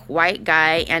standard like white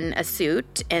guy and a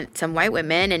suit and some white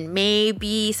women and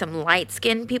maybe some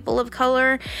light-skinned people of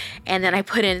color. And then I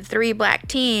put in 3 Black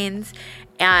teens.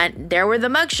 And there were the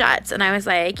mugshots. And I was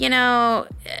like,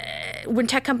 when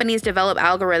tech companies develop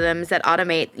algorithms that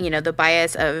automate, the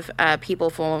bias of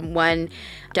people from one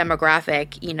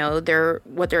demographic,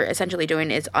 what they're essentially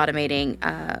doing is automating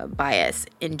bias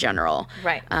in general.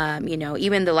 Right.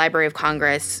 Even the Library of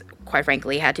Congress, quite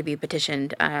frankly, had to be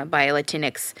petitioned by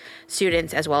Latinx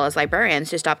students as well as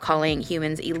librarians to stop calling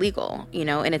humans illegal,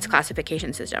 in its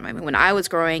classification system. I mean, when I was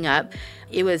growing up,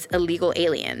 it was illegal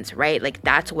aliens, right? Like,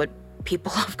 that's what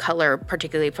people of color,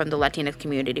 particularly from the Latinx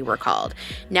community, were called.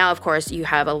 Now, of course, you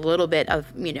have a little bit of,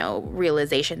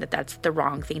 realization that that's the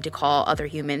wrong thing to call other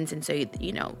humans. And so,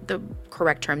 the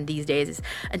correct term these days is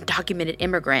undocumented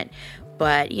immigrant.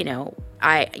 But,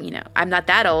 I'm not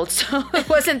that old, so it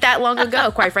wasn't that long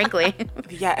ago, quite frankly.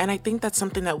 Yeah, and I think that's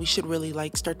something that we should really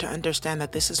start to understand,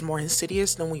 that this is more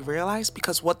insidious than we realize,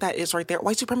 because what that is right there,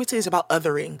 white supremacy is about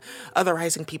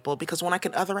otherizing people, because when I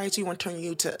can otherize you and turn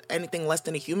you to anything less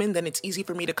than a human, then it's easy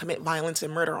for me to commit violence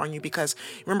and murder on you, because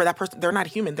remember, that person, they're not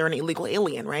human, they're an illegal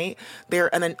alien, right?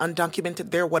 They're an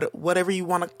undocumented, they're whatever you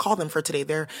want to call them for today,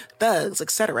 they're thugs,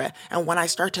 etc. And when I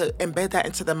start to embed that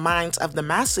into the minds of the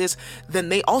masses, then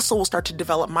they also will start to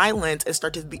develop my lens and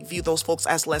start to view those folks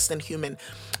as less than human.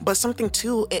 But something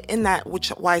too in that,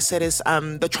 why I said is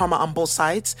the trauma on both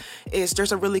sides, is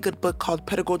there's a really good book called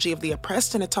Pedagogy of the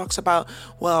Oppressed, and it talks about,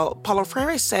 Paulo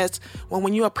Freire says,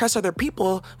 when you oppress other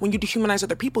people, when you dehumanize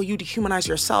other people, you dehumanize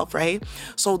yourself, right?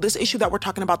 So this issue that we're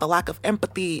talking about, the lack of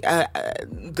empathy,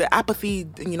 the apathy,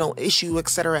 issue,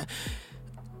 etc.,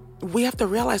 we have to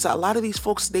realize that a lot of these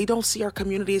folks, they don't see our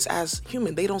communities as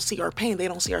human. They don't see our pain. They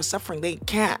don't see our suffering. They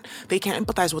can't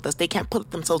empathize with us. They can't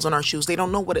put themselves in our shoes. They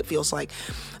don't know what it feels like.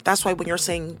 That's why when you're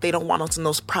saying they don't want us in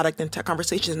those product and tech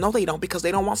conversations, no, they don't, because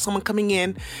they don't want someone coming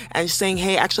in and saying,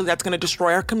 hey, actually, that's going to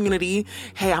destroy our community.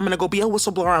 Hey, I'm going to go be a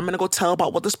whistleblower. I'm going to go tell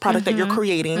about what this product that you're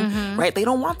creating, right? They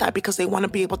don't want that, because they want to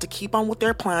be able to keep on with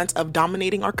their plans of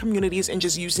dominating our communities and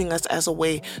just using us as a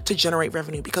way to generate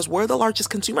revenue, because we're the largest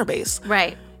consumer base.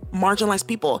 Right. Marginalized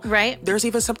people. Right. There's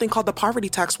even something called the poverty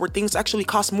tax, where things actually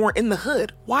cost more in the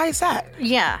hood. Why is that?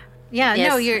 Yeah. Yeah, yes,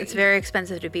 no, it's very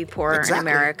expensive to be poor in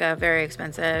America. Very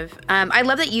expensive. I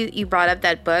love that you brought up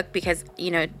that book, because,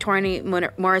 Toni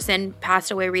Morrison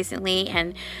passed away recently.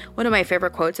 And one of my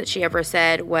favorite quotes that she ever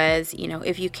said was,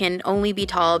 if you can only be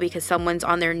tall because someone's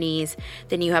on their knees,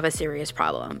 then you have a serious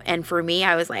problem. And for me,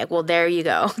 I was like, well, there you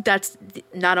go. That's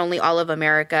not only all of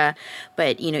America,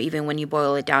 but, even when you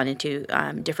boil it down into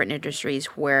different industries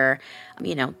where,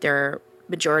 they're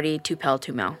majority too pale,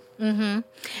 too male. Mm-hmm.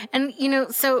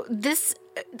 And, so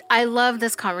I love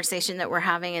this conversation that we're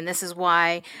having, and this is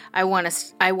why I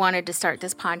wanted to start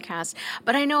this podcast.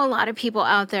 But I know a lot of people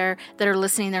out there that are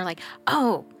listening, they're like,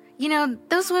 oh,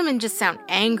 those women just sound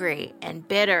angry and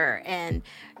bitter, and,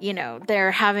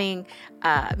 they're having,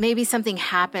 maybe something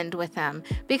happened with them,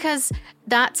 because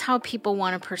that's how people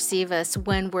want to perceive us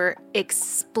when we're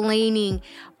explaining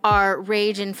our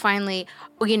rage and finally,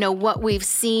 what we've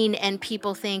seen, and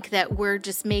people think that we're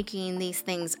just making these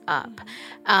things up.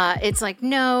 It's like,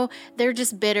 no, they're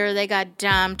just bitter. They got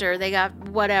dumped, or they got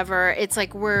whatever. It's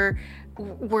like we're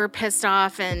pissed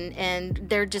off, and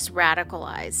they're just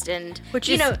radicalized. And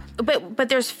but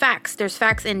there's facts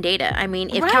and data. I mean,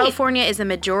 if California is a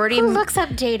majority, who looks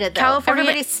up data though?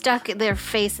 Everybody's stuck their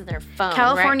face in their phone.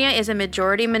 California is a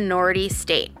majority minority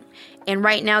state. And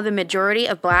right now, the majority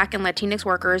of Black and Latinx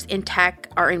workers in tech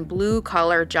are in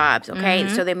blue-collar jobs, okay?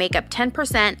 So they make up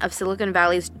 10% of Silicon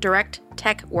Valley's direct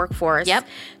tech workforce,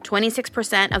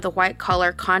 26% of the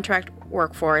white-collar contract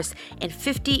workforce, and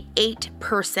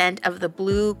 58% of the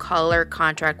blue-collar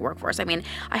contract workforce. I mean,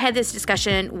 I had this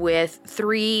discussion with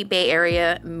 3 Bay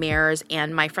Area mayors,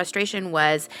 and my frustration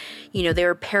was, they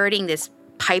were parroting this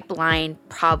pipeline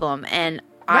problem, and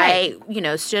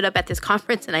I, stood up at this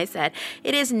conference and I said,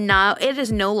 it is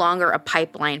no longer a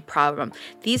pipeline problem.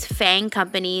 These FANG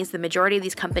companies, the majority of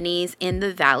these companies in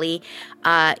the Valley,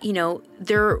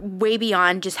 they're way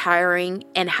beyond just hiring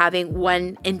and having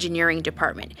one engineering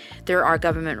department. There are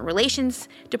government relations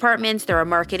departments, there are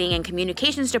marketing and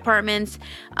communications departments,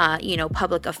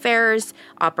 public affairs,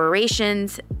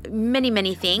 operations, many,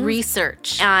 many things.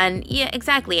 Research. And yeah,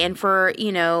 exactly. And for,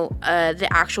 the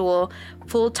actual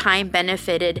full-time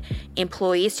benefited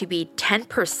employees to be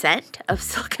 10% of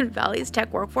Silicon Valley's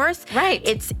tech workforce. Right.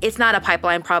 It's not a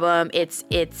pipeline problem. It's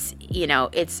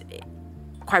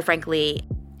quite frankly,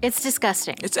 it's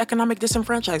disgusting. It's economic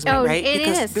disenfranchisement, right?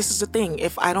 Because this is the thing.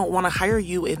 If I don't want to hire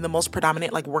you in the most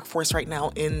predominant workforce right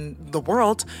now in the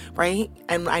world, right?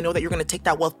 And I know that you're going to take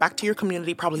that wealth back to your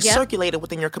community, probably circulate it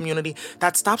within your community.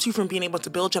 That stops you from being able to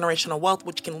build generational wealth,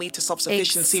 which can lead to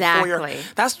self-sufficiency for your.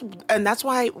 That's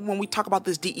why when we talk about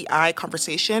this DEI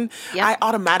conversation, I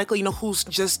automatically know who's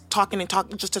just talking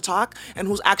just to talk, and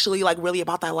who's actually really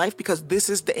about that life, because this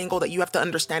is the angle that you have to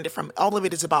understand it from. All of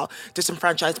it is about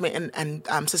disenfranchisement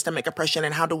and systemic oppression,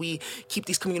 and how do we keep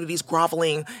these communities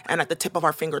groveling and at the tip of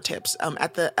our fingertips,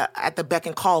 at the beck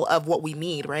and call of what we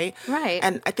need, right? Right.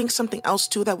 And I think something else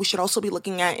too that we should also be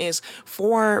looking at is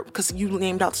because you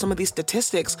named out some of these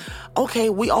statistics. Okay,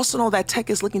 we also know that tech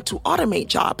is looking to automate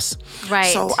jobs.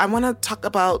 Right. So I want to talk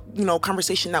about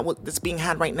conversation that's being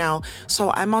had right now.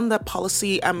 So I'm on the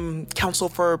policy council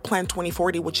for Plan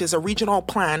 2040, which is a regional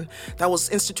plan that was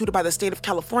instituted by the state of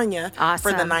California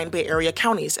for the 9 Bay Area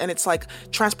counties, and it's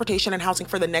transportation and housing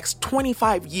for the next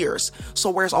 25 years. So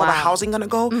where's all the housing going to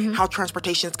go? Mm-hmm. How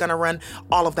transportation is going to run?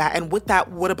 All of that. And with that,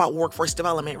 what about workforce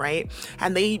development, right?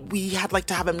 And we had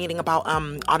to have a meeting about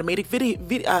automated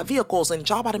vehicles and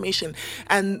job automation.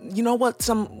 And you know what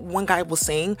one guy was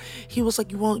saying? He was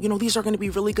like, well, these are going to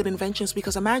be really good inventions,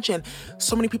 because imagine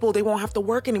so many people, they won't have to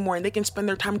work anymore and they can spend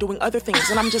their time doing other things.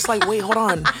 And I'm just like, wait, hold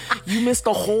on. You missed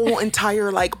the whole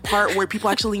entire part where people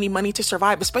actually need money to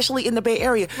survive, especially in the Bay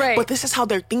Area. Right. But this is how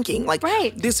they're thinking.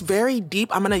 This very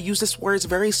deep, I'm going to use this word, it's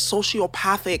very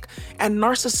sociopathic and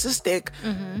narcissistic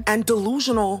and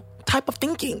delusional type of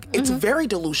thinking. It's very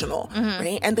delusional,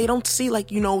 right? And they don't see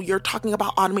you're talking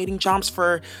about automating jobs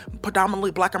for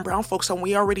predominantly Black and brown folks, and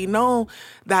we already know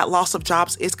that loss of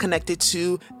jobs is connected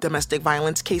to domestic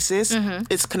violence cases.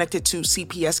 It's connected to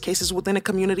CPS cases within a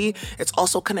community. It's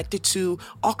also connected to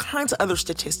all kinds of other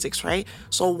statistics, right?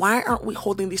 So why aren't we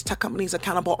holding these tech companies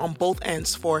accountable on both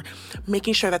ends for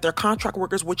making sure that their contract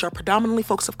workers, which are predominantly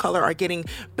folks of color, are getting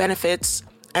benefits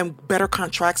and better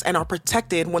contracts and are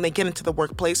protected when they get into the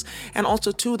workplace? And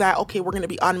also too that, okay, we're going to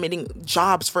be automating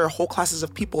jobs for whole classes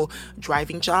of people,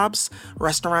 driving jobs,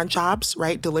 restaurant jobs,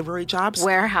 right? Delivery jobs.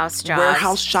 Warehouse jobs.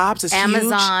 Warehouse jobs is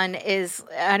Amazon huge. is,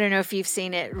 I don't know if you've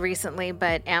seen it recently,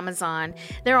 but Amazon,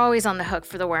 they're always on the hook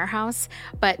for the warehouse.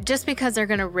 But just because they're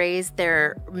going to raise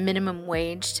their minimum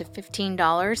wage to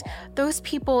 $15, those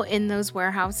people in those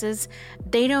warehouses,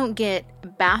 they don't get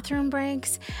bathroom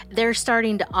breaks. They're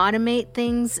starting to automate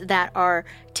things that are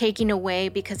taking away,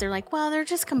 because they're like, well, they're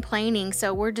just complaining,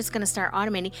 so we're just going to start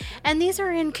automating. And these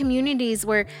are in communities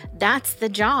where that's the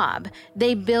job.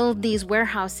 They build these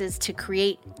warehouses to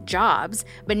create jobs,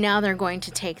 but now they're going to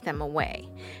take them away.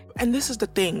 And this is the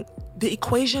thing. The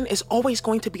equation is always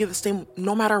going to be the same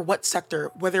no matter what sector,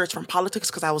 whether it's from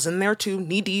politics, because I was in there too,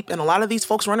 knee deep, and a lot of these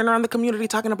folks running around the community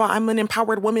talking about I'm an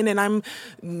empowered woman and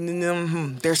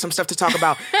there's some stuff to talk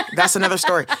about. That's another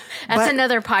story. That's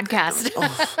another podcast.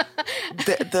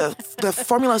 The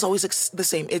formula is always the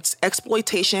same. It's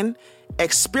exploitation,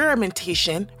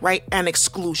 experimentation, right, and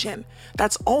exclusion.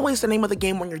 That's always the name of the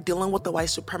game when you're dealing with the white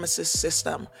supremacist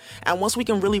system. And once we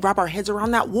can really wrap our heads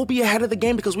around that, we'll be ahead of the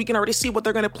game, because we can already see what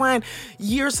they're going to plan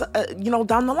years,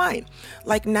 down the line.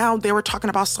 Like now, they were talking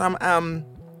about some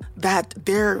that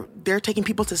they're taking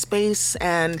people to space,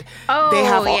 and they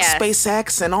have all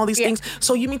SpaceX and all these things.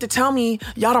 So you mean to tell me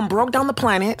y'all done broke down the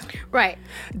planet, right?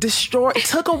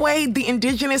 Took away the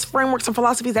indigenous frameworks and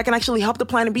philosophies that can actually help the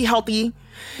planet be healthy,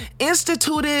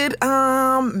 instituted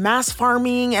mass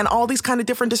farming and all these kind of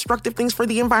different destructive things for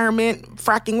the environment,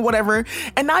 fracking, whatever.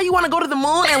 And now you want to go to the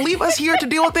moon and leave us here to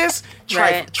deal with this?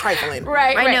 Trifling.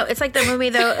 Right. I know. It's like the movie,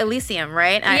 though, Elysium,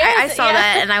 right? I saw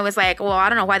that and I was like, well, I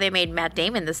don't know why they made Matt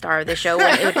Damon the star of the show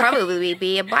when it would probably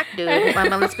be a Black dude.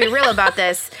 Let's be real about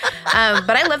this. But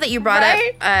I love that you brought up,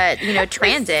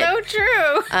 transit. It's so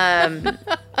true.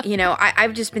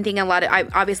 I've just been thinking a lot.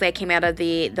 Obviously, I came out of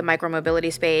the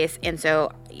micromobility space, and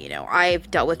so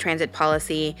I've dealt with transit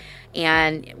policy.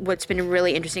 And what's been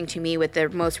really interesting to me with the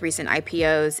most recent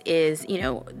IPOs is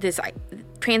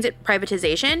transit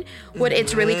privatization, what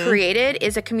it's really created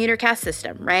is a commuter cash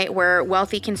system, right? Where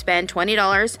wealthy can spend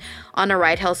 $20 on a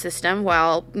ride-hail system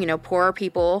while, poorer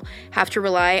people have to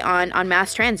rely on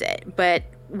mass transit. But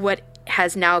what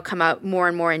has now come out more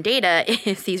and more in data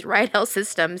is these ride-hail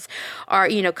systems are,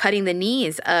 cutting the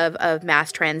knees of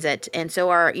mass transit. And so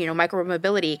are,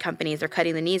 micromobility companies are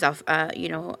cutting the knees off,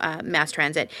 mass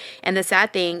transit. And the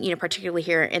sad thing, particularly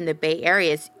here in the Bay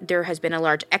Area, is there has been a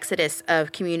large exodus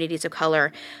of communities of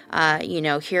color,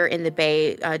 here in the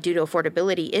Bay due to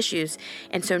affordability issues.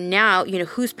 And so now,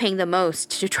 who's paying the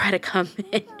most to try to come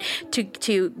in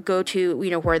to go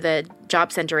to, where the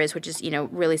job center is, which is,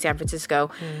 really San Francisco.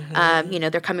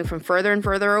 They're coming from further and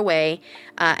further away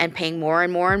and paying more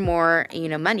and more and more,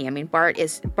 money. I mean, BART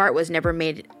was never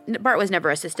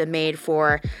a system made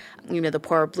for, the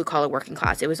poor blue collar working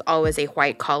class. It was always a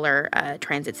white collar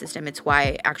transit system. It's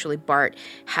why actually BART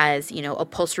has,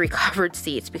 upholstery covered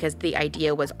seats, because the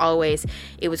idea was always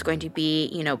it was going to be,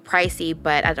 pricey,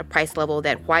 but at a price level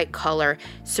that white collar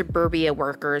suburbia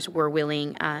workers were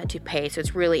willing to pay. So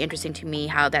it's really interesting to me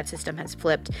how that system has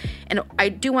flipped. And I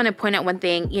do want to point out one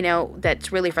thing,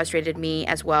 that's really frustrated me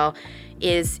as well,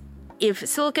 is if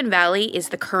Silicon Valley is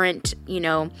the current,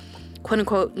 quote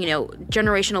unquote,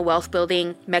 generational wealth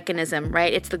building mechanism,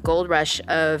 right? It's the gold rush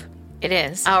of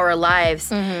our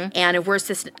lives. And if we're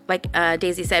like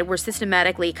Daisy said, we're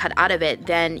systematically cut out of it,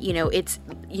 then, it's,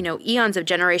 eons of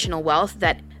generational wealth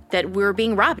that we're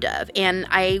being robbed of. And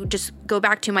I just go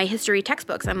back to my history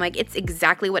textbooks. I'm like, it's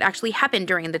exactly what actually happened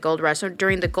during the gold rush. So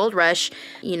during the gold rush,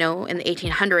 in the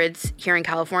 1800s here in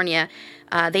California,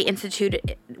 they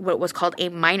instituted what was called a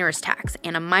miner's tax.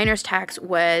 And a miner's tax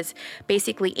was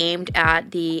basically aimed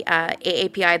at the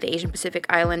AAPI, the Asian Pacific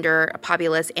Islander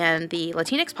populace, and the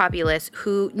Latinx populace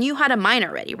who knew how to mine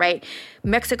already, right?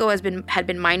 Mexico had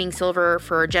been mining silver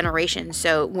for generations.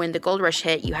 So when the gold rush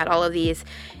hit, you had all of these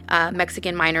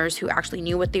Mexican miners who actually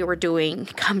knew what they were doing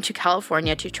come to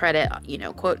California to try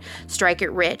to, quote, strike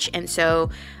it rich. And so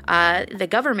the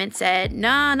government said,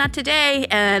 nah, not today.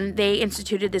 And they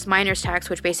instituted this miner's tax,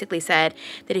 which basically said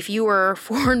that if you were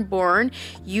foreign born,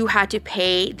 you had to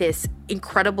pay this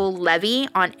incredible levy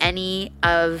on any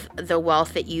of the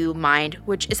wealth that you mined,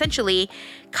 which essentially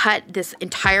cut this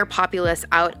entire populace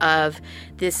out of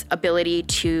this ability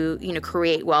to,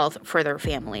 create wealth for their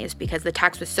families, because the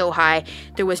tax was so high,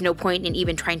 there was no point in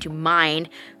even trying to mine,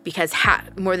 because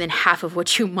more than half of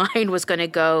what you mined was going to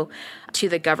go to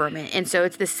the government. And so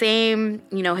it's the same,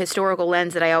 historical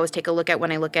lens that I always take a look at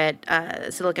when I look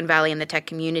at Silicon Valley and the tech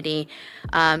community,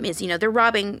 is, they're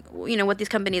robbing, what these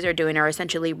companies are doing are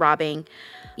essentially robbing,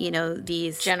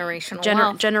 these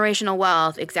generational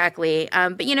wealth. Exactly.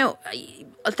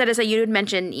 But, Teresa, you had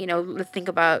mentioned, let's think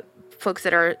about folks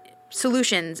that are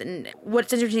solutions. And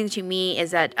what's interesting to me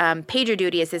is that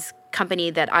PagerDuty is this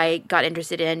company that I got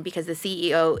interested in because the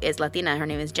CEO is Latina. Her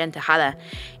name is Jen Tejada.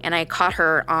 And I caught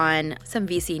her on some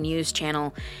VC news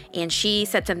channel. And she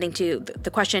said something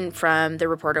the question from the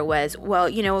reporter was, well,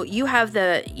 you have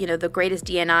the greatest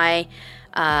D&I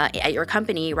at your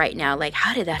company right now. Like,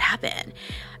 how did that happen?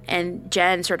 And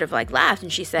Jen sort of laughed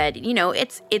and she said,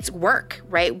 it's work,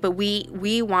 right? But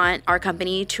we want our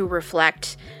company to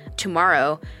reflect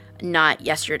tomorrow, not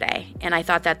yesterday. And I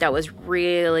thought that was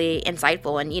really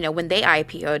insightful. And, when they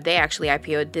IPO'd, they actually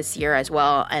IPO'd this year as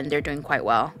well. And they're doing quite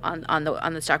well on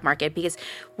the stock market, because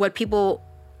what people,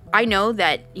 I know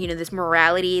that, this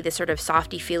morality, this sort of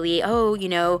softy-feely,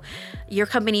 your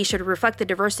company should reflect the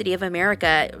diversity of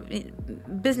America.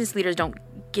 Business leaders don't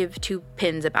give two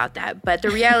pins about that. But the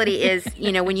reality is,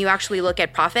 when you actually look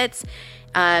at profits,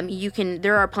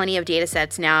 there are plenty of data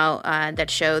sets now that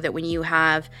show that when you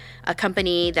have a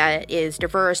company that is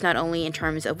diverse, not only in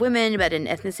terms of women, but in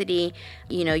ethnicity,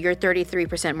 you're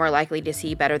 33% more likely to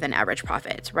see better than average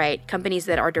profits, right? Companies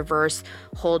that are diverse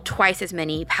hold twice as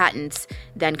many patents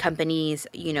than companies,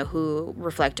 who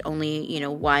reflect only,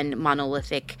 one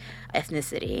monolithic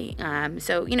ethnicity.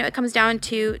 So, it comes down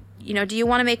to, do you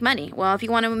want to make money? Well, if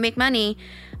you want to make money,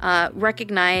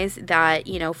 recognize that,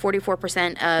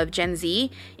 44% of Gen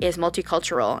Z is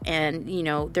multicultural, and,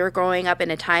 they're growing up in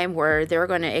a time where they're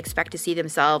going to expect to see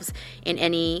themselves in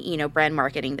any, brand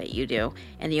marketing that you do.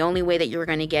 And the only way that you're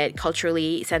going to get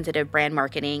culturally sensitive brand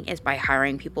marketing is by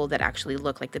hiring people that actually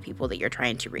look like the people that you're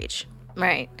trying to reach.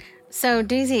 Right. So,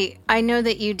 Daisy, I know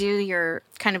that you do your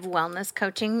kind of wellness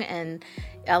coaching and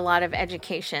a lot of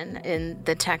education in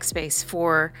the tech space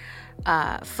for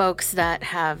folks that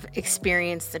have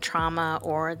experienced the trauma,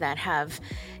 or that have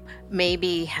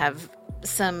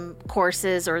some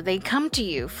courses, or they come to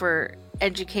you for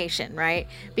education, right?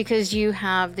 Because you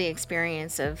have the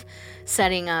experience of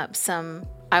setting up some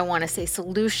I want to say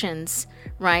solutions,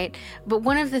 right? But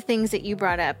one of the things that you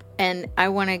brought up, and I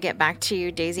want to get back to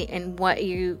you, Daisy, and what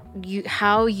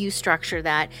how you structure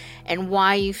that and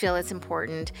why you feel it's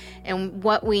important and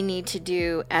what we need to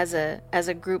do as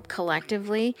a group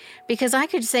collectively. Because I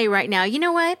could say right now, you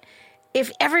know what? If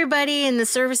everybody in the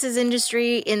services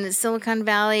industry in the Silicon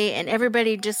Valley and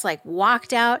everybody just like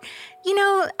walked out,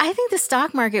 I think the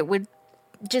stock market would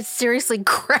just seriously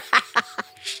crash.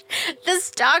 The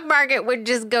stock market would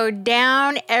just go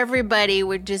down. Everybody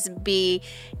would just be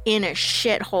in a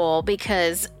shithole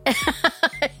because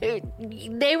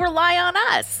they rely on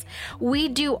us. We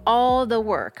do all the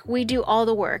work.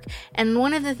 And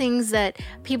one of the things that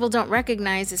people don't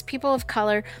recognize is people of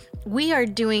color, we are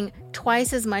doing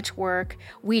twice as much work.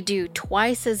 We do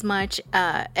twice as much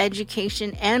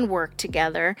education and work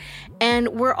together. And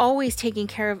we're always taking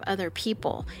care of other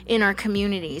people in our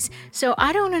communities. So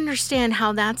I don't understand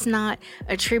how that's not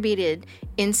attributed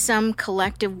in some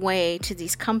collective way to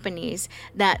these companies,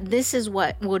 that this is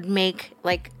what would make,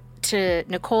 like to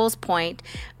Nicole's point,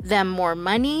 them more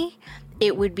money.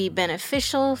 It would be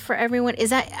beneficial for everyone.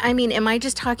 Am I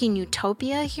just talking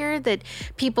utopia here, that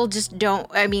people just don't,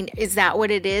 is that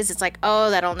what it is? It's like, oh,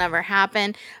 that'll never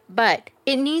happen. But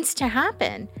it needs to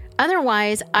happen.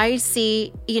 Otherwise, I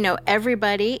see,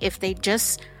 everybody, if they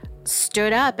just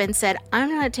stood up and said, I'm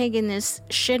not taking this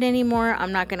shit anymore.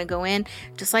 I'm not going to go in.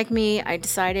 Just like me, I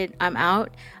decided I'm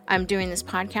out. I'm doing this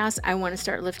podcast. I want to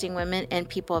start lifting women and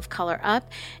people of color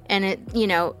up. And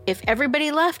if everybody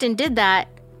left and did that,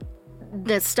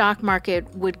 the stock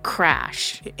market would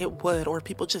crash. It would. Or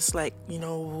people just like,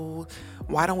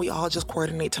 why don't we all just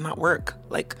coordinate to not work?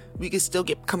 Like, we could still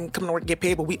come to work, get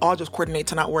paid, but we all just coordinate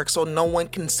to not work, so no one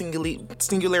can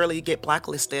singularly get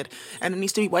blacklisted. And it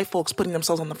needs to be white folks putting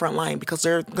themselves on the front line, because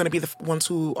they're going to be the ones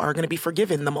who are going to be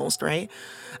forgiven the most, right?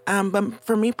 But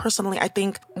for me personally, I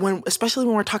think especially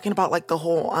when we're talking about like the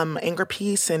whole anger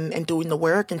piece and doing the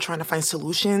work and trying to find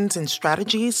solutions and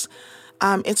strategies,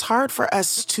 it's hard for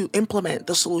us to implement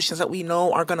the solutions that we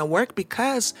know are going to work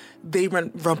because they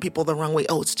run people the wrong way.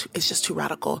 Oh, it's just too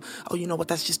radical. Oh, you know what?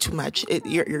 That's just too much.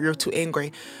 You're too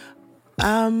angry.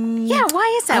 Yeah,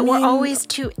 why is that? We're always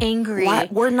too angry.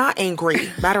 We're not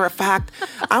angry. Matter of fact,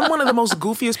 I'm one of the most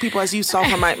goofiest people, as you saw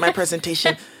from my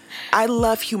presentation. I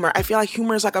love humor. I feel like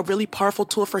humor is like a really powerful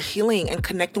tool for healing and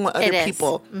connecting with other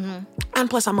people. Mm-hmm. And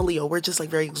plus, I'm a Leo. We're just like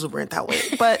very exuberant that way.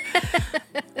 But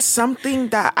something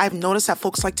that I've noticed that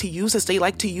folks like to use is they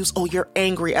like to use, oh, you're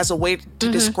angry, as a way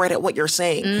to discredit what you're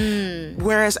saying.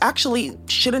 Whereas actually,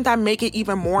 shouldn't that make it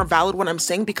even more valid what I'm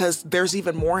saying? Because there's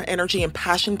even more energy and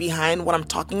passion behind what I'm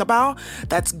talking about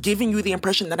that's giving you the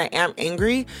impression that I am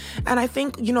angry. And I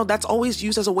think, that's always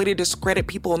used as a way to discredit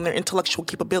people and their intellectual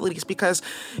capabilities, because,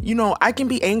 I can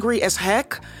be angry as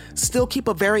heck, still keep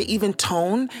a very even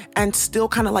tone, and still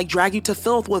kind of like drag you to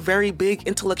filth with very big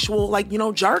intellectual,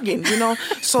 jargon,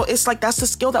 So it's like, that's the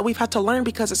skill that we've had to learn,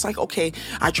 because it's like, okay,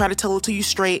 I try to tell it to you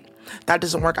straight. That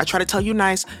doesn't work. I try to tell you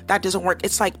nice. That doesn't work.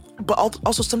 It's like, but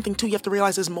also something too you have to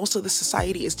realize is most of the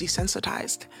society is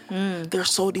desensitized. They're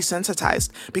so desensitized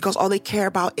because all they care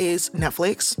about is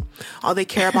Netflix. All they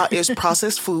care about is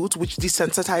processed foods, which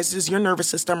desensitizes your nervous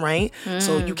system, right?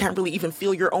 So you can't really even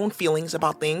feel your own feelings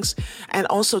about things. And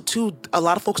also too, a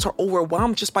lot of folks are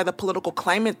overwhelmed just by the political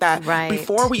climate that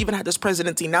before we even had this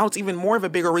presidency, now it's even more of a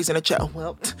bigger reason to check.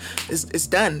 Well, it's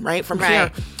done, right? From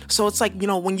here. So it's like,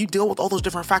 when you deal with all those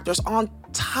different factors on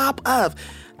top of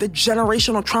the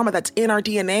generational trauma that's in our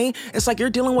DNA, it's like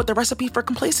you're dealing with the recipe for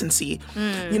complacency.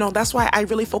 That's why I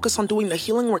really focus on doing the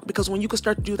healing work, because when you can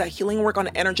start to do that healing work on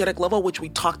an energetic level, which we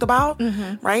talked about,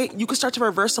 right? You can start to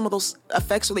reverse some of those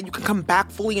effects so that you can come back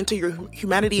fully into your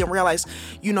humanity and realize,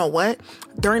 you know what?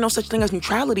 There ain't no such thing as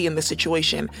neutrality in this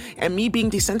situation. And me being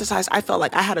desensitized, I felt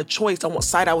like I had a choice on what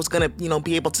side I was going to,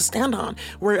 be able to stand on,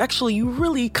 where actually you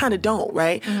really kind of don't,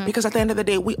 right? Because at the end of the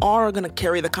day, we are going to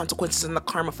carry the consequences and the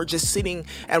karma for just sitting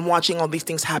and watching all these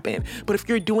things happen. But if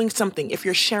you're doing something, if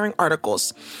you're sharing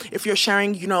articles, if you're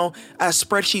sharing,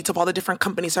 spreadsheets of all the different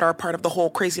companies that are a part of the whole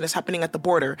craziness happening at the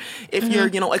border, if you're,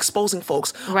 exposing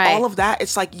folks, all of that,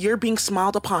 it's like you're being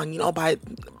smiled upon, by...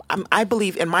 I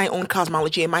believe in my own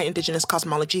cosmology, in my indigenous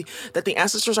cosmology, that the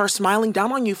ancestors are smiling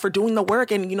down on you for doing the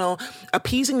work and,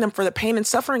 appeasing them for the pain and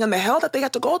suffering and the hell that they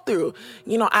had to go through.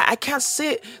 I can't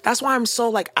sit. That's why I'm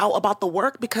so out about the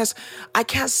work, because I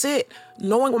can't sit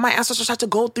knowing what my ancestors had to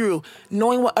go through,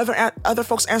 knowing what other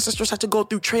folks' ancestors had to go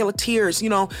through, Trail of Tears,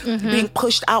 being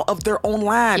pushed out of their own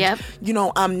land,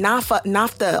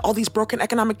 NAFTA, all these broken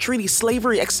economic treaties,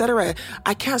 slavery, etc.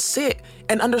 I can't sit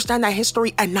and understand that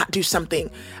history and not do something.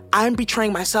 I'm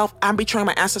betraying myself, I'm betraying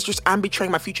my ancestors, I'm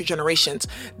betraying my future generations.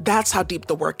 That's how deep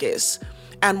the work is.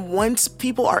 And once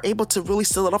people are able to really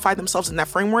solidify themselves in that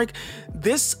framework,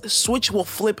 this switch will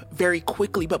flip very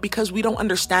quickly. But because we don't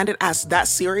understand it as that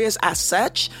serious, as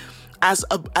such, as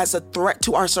a threat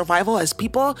to our survival as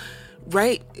people,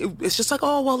 right? It's just like,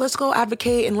 oh, well, let's go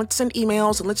advocate and let's send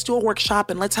emails and let's do a workshop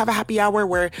and let's have a happy hour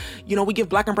where, we give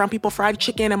Black and brown people fried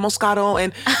chicken and Moscato,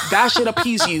 and that should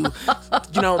appease you.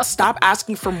 Stop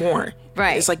asking for more.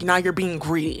 Right. It's like now you're being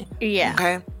greedy. Yeah.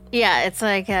 Okay. Yeah, it's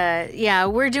like,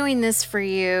 we're doing this for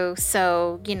you,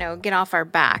 so, get off our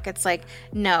back. It's like,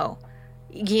 no,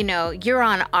 you're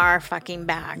on our fucking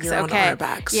backs, You're okay? on our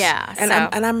backs. Yeah.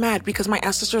 And I'm mad because my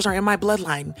ancestors are in my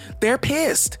bloodline. They're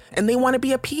pissed, and they want to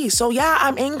be appeased. So, yeah,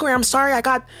 I'm angry. I'm sorry. I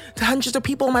got hundreds of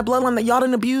people in my bloodline that y'all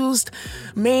done abused,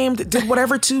 maimed, did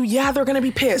whatever to. Yeah, they're going to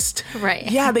be pissed. Right.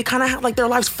 Yeah, they kind of have, their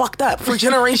lives fucked up for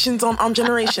generations on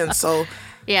generations, so...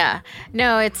 Yeah.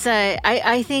 No, it's,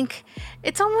 I think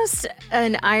it's almost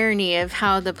an irony of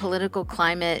how the political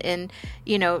climate and,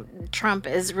 Trump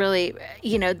is really,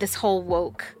 this whole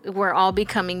woke. We're all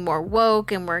becoming more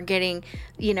woke and we're getting,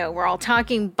 we're all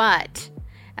talking, but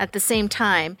at the same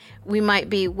time, we might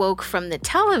be woke from the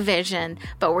television,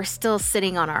 but we're still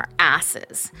sitting on our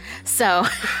asses. So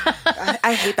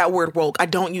I hate that word woke. I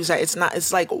don't use that.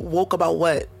 It's like woke about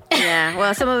what? Yeah,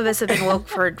 well, some of us have been woke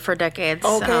for decades.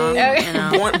 Okay.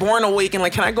 So, born awake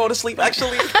and can I go to sleep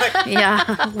actually?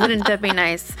 Yeah, wouldn't that be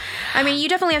nice? I mean, you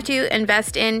definitely have to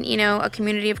invest in, a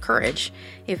community of courage.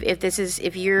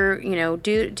 If you're,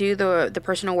 do the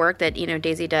personal work that,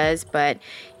 Daisy does, but,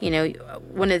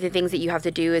 one of the things that you have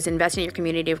to do is invest in your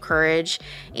community of courage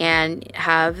and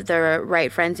have the right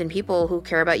friends and people who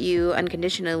care about you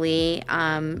unconditionally,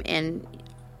 and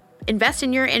invest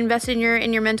in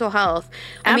your mental health.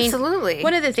 Absolutely. I mean,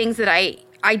 one of the things that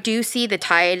I do see the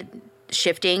tide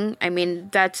shifting. I mean,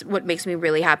 that's what makes me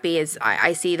really happy is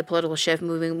I see the political shift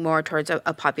moving more towards a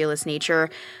populist nature.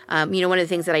 One of the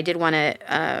things that I did want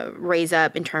to raise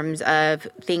up in terms of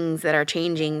things that are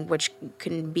changing, which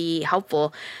can be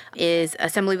helpful, is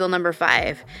Assembly Bill number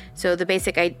 5. So the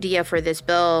basic idea for this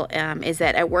bill is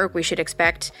that at work we should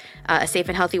expect a safe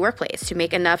and healthy workplace to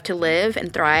make enough to live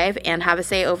and thrive and have a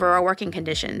say over our working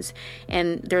conditions.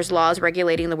 And there's laws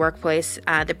regulating the workplace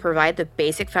that provide the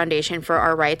basic foundation for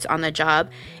our rights on the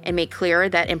job and make clear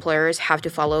that employers have to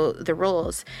follow the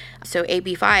rules. So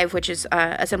AB 5, which is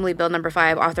Assembly Bill number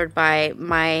 5, authored by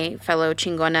my fellow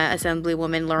Chingona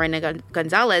Assemblywoman Lorena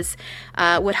Gonzalez,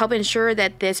 would help ensure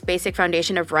that this basic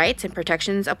foundation of rights and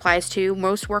protections applies to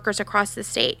most workers across the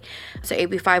state. So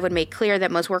AB 5 would make clear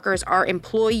that most workers are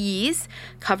employees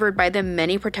covered by the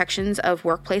many protections of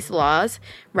workplace laws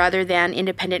rather than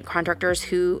independent contractors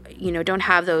who, don't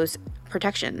have those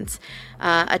protections.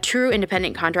 A true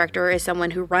independent contractor is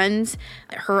someone who runs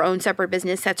her own separate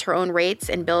business, sets her own rates,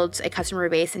 and builds a customer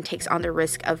base and takes on the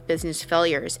risk of business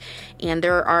failures. And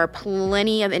there are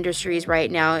plenty of industries right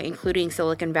now, including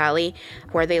Silicon Valley,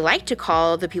 where they like to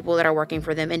call the people that are working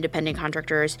for them independent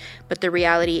contractors. But the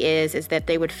reality is that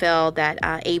they would fail that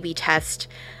A/B test,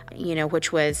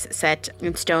 which was set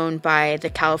in stone by the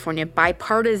California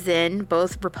bipartisan,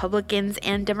 both Republicans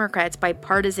and Democrats,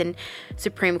 bipartisan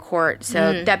Supreme Court.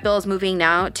 So that bill is moving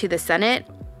now to the Senate.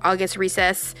 August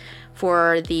recess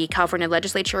for the California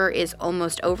legislature is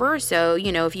almost over. So,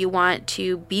 if you want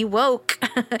to be woke,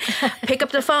 pick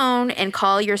up the phone and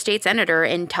call your state senator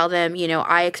and tell them,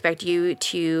 I expect you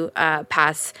to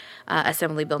pass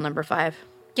Assembly Bill number 5.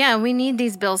 Yeah, we need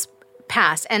these bills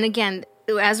passed. And again,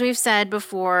 as we've said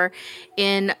before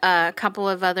in a couple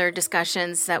of other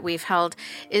discussions that we've held,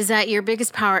 is that your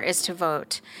biggest power is to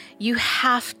vote. You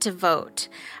have to vote.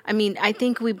 I mean, I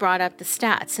think we brought up the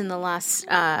stats in the last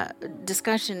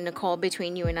discussion, Nicole,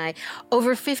 between you and I.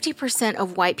 Over 50%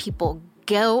 of white people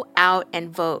go out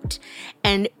and vote.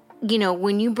 And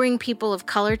when you bring people of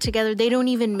color together, they don't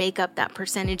even make up that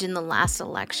percentage in the last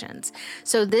elections.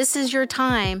 So this is your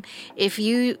time. If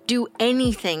you do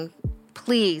anything,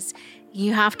 please,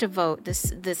 you have to vote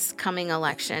this coming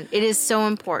election. It is so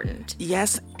important.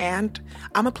 Yes, and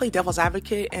I'm going to play devil's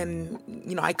advocate, and,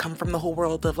 I come from the whole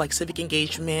world of, civic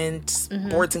engagement,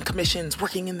 boards and commissions,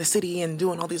 working in the city and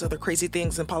doing all these other crazy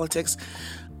things in politics.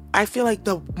 I feel like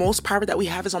the most power that we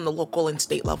have is on the local and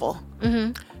state level.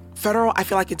 Federal, I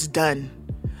feel like it's done.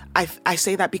 I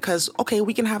say that because, okay,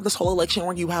 we can have this whole election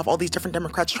where you have all these different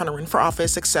Democrats trying to run for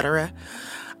office, etc.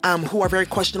 who are very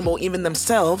questionable even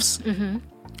themselves. Mm-hmm.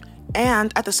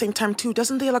 And at the same time, too,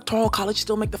 doesn't the Electoral College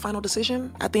still make the final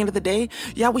decision at the end of the day?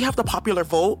 Yeah, we have the popular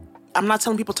vote. I'm not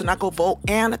telling people to not go vote.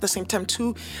 And at the same time,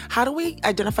 too, how do we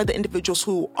identify the individuals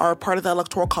who are part of the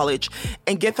Electoral College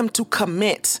and get them to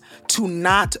commit to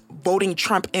not voting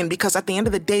Trump in? Because at the end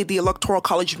of the day, the Electoral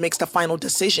College makes the final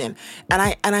decision. And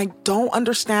I don't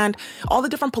understand all the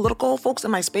different political folks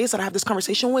in my space that I have this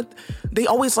conversation with. They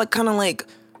always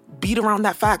beat around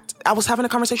that fact. I was having a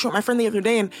conversation with my friend the other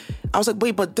day, and I was like,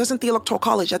 wait, but doesn't the Electoral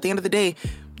College at the end of the day,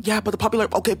 yeah, but the popular,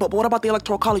 okay, but what about the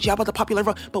Electoral College? Yeah, but the popular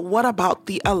vote, but what about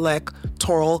the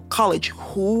Electoral College?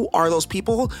 Who are those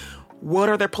people? What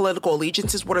are their political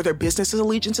allegiances? What are their business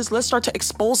allegiances? Let's start to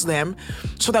expose them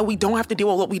so that we don't have to deal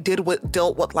with what we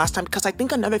dealt with last time. Because I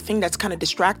think another thing that's kind of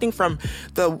distracting from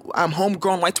the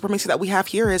homegrown white supremacy that we have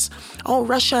here is,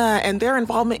 Russia and their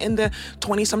involvement in the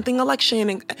 20-something election.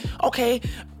 And okay,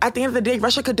 at the end of the day,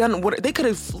 Russia could have done what they could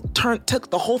have took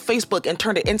the whole Facebook and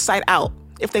turned it inside out.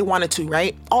 If they wanted to,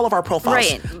 right? All of our profiles.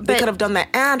 Right, they could have done that.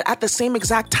 And at the same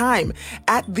exact time,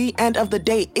 at the end of the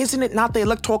day, isn't it not the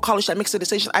Electoral College that makes the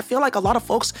decision? I feel like a lot of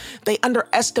folks, they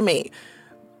underestimate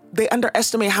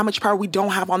how much power we don't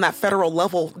have on that federal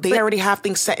level. They already have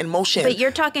things set in motion. But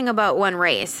you're talking about one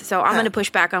race, so I'm going to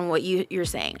push back on what you're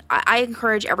saying. I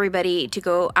encourage everybody to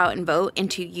go out and vote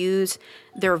and to use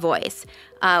their voice.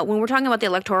 When we're talking about the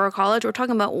Electoral College, we're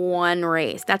talking about one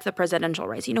race. That's the presidential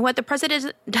race. You know what? The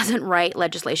president doesn't write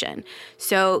legislation.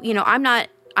 So,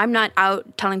 I'm not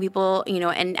out telling people,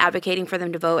 and advocating for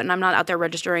them to vote. And I'm not out there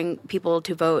registering people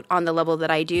to vote on the level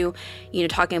that I do,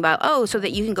 talking about, so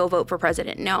that you can go vote for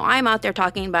president. No, I'm out there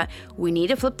talking about we need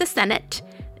to flip the Senate,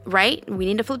 right? We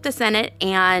need to flip the Senate,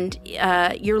 and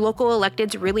your local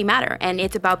electeds really matter. And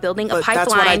it's about building a pipeline.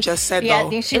 That's what I just said, yeah,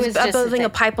 though. it's about building a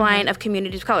pipeline of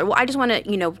communities of color. Well, I just want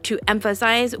to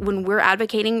emphasize, when we're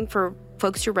advocating for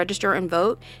folks to register and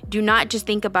vote, do not just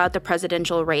think about the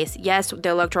presidential race. Yes, the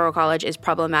Electoral College is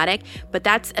problematic, but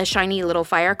that's a shiny little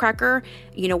firecracker.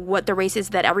 What the races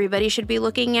that everybody should be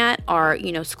looking at are,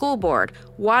 school board,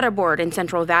 water board in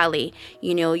Central Valley,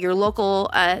 your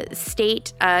local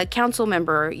state council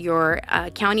member, your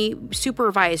county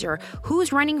supervisor,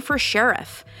 who's running for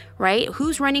sheriff, right?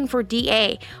 Who's running for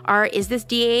DA? Is this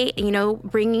DA,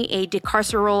 bringing a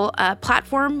decarceral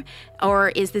platform? Or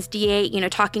is this DA,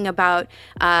 talking about,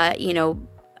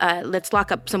 let's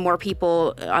lock up some more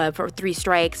people for 3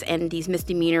 strikes and these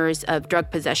misdemeanors of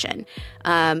drug possession?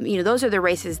 Those are the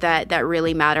races that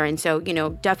really matter. And so,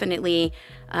 definitely,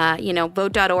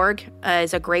 vote.org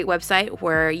is a great website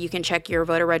where you can check your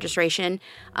voter registration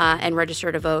and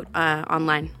register to vote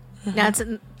online.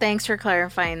 Thanks for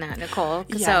clarifying that, Nicole.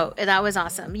 Yeah. So that was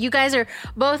awesome. You guys are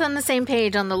both on the same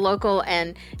page on the local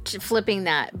and flipping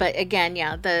that. But again,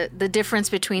 the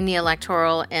difference between the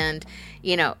electoral and,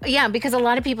 because a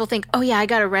lot of people think, I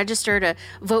got to register to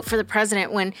vote for the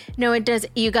president, when no, it does.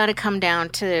 You got to come down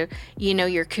to,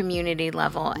 your community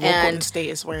level. Local and state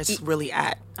is where it's really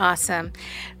at. Awesome.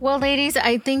 Well, ladies,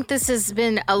 I think this has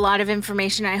been a lot of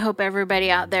information. I hope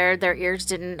everybody out there, their ears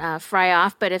didn't fry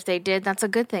off. But if they did, that's a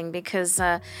good thing, because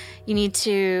you need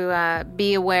to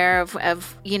be aware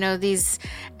of these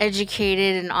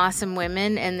educated and awesome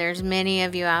women. And there's many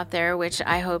of you out there, which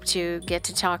I hope to get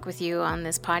to talk with you on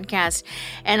this podcast.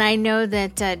 And I know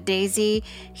that Daisy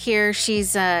here,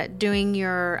 she's doing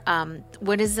your,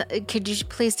 could you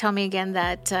please tell me again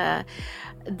that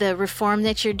the reform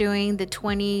that you're doing, the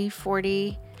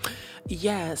 2040?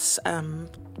 Yes,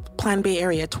 Plan Bay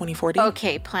Area 2040.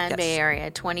 Okay, Plan Bay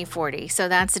Area 2040. So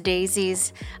that's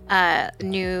Daisy's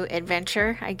new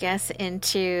adventure, I guess,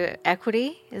 into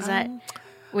equity. Is that,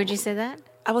 would you say that?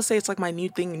 I would say it's like my new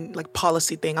thing, like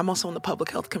policy thing. I'm also on the Public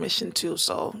Health Commission too.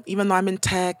 So even though I'm in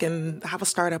tech and have a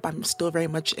startup, I'm still very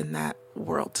much in that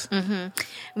world.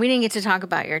 Mm-hmm. We didn't get to talk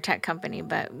about your tech company,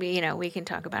 but we can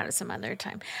talk about it some other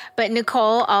time. But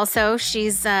Nicole also, she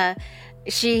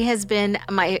has been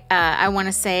my, I want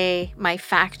to say, my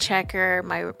fact checker,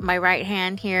 my right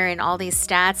hand here in all these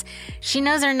stats. She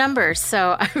knows her numbers,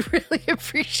 so I really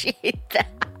appreciate that.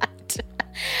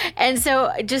 And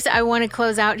so I want to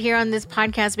close out here on this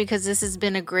podcast, because this has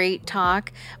been a great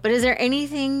talk. But is there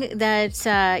anything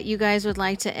that you guys would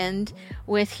like to end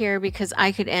with here? Because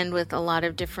I could end with a lot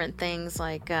of different things,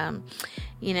 like,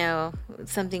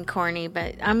 something corny.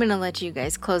 But I'm going to let you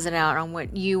guys close it out on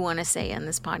what you want to say in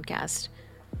this podcast.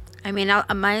 I mean,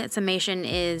 my summation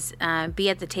is be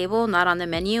at the table, not on the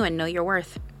menu, and know your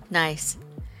worth. Nice.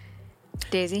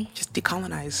 Daisy? Just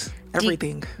decolonize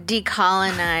everything.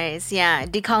 Decolonize. Yeah.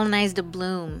 Decolonize to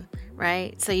bloom,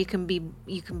 right? So you can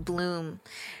bloom,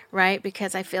 right?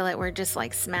 Because I feel like we're just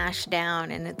like smashed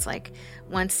down, and it's like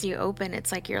once you open,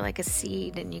 it's like you're like a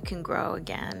seed and you can grow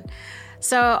again.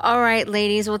 So, all right,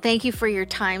 ladies. Well, thank you for your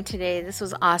time today. This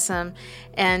was awesome.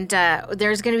 And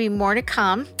there's going to be more to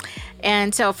come.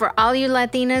 And so for all you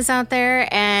Latinas out there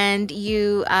and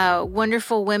you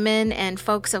wonderful women and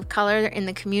folks of color in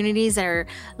the communities that are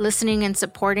listening and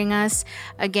supporting us,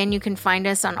 again, you can find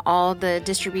us on all the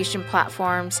distribution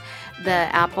platforms, the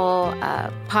Apple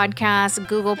Podcasts,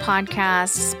 Google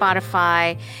Podcasts,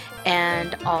 Spotify,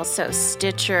 and also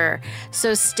Stitcher.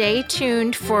 So stay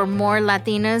tuned for more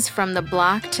Latinas from the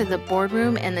block to the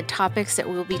boardroom and the topics that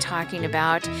we'll be talking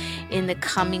about in the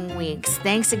coming weeks.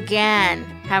 Thanks again.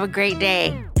 Have a great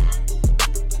day.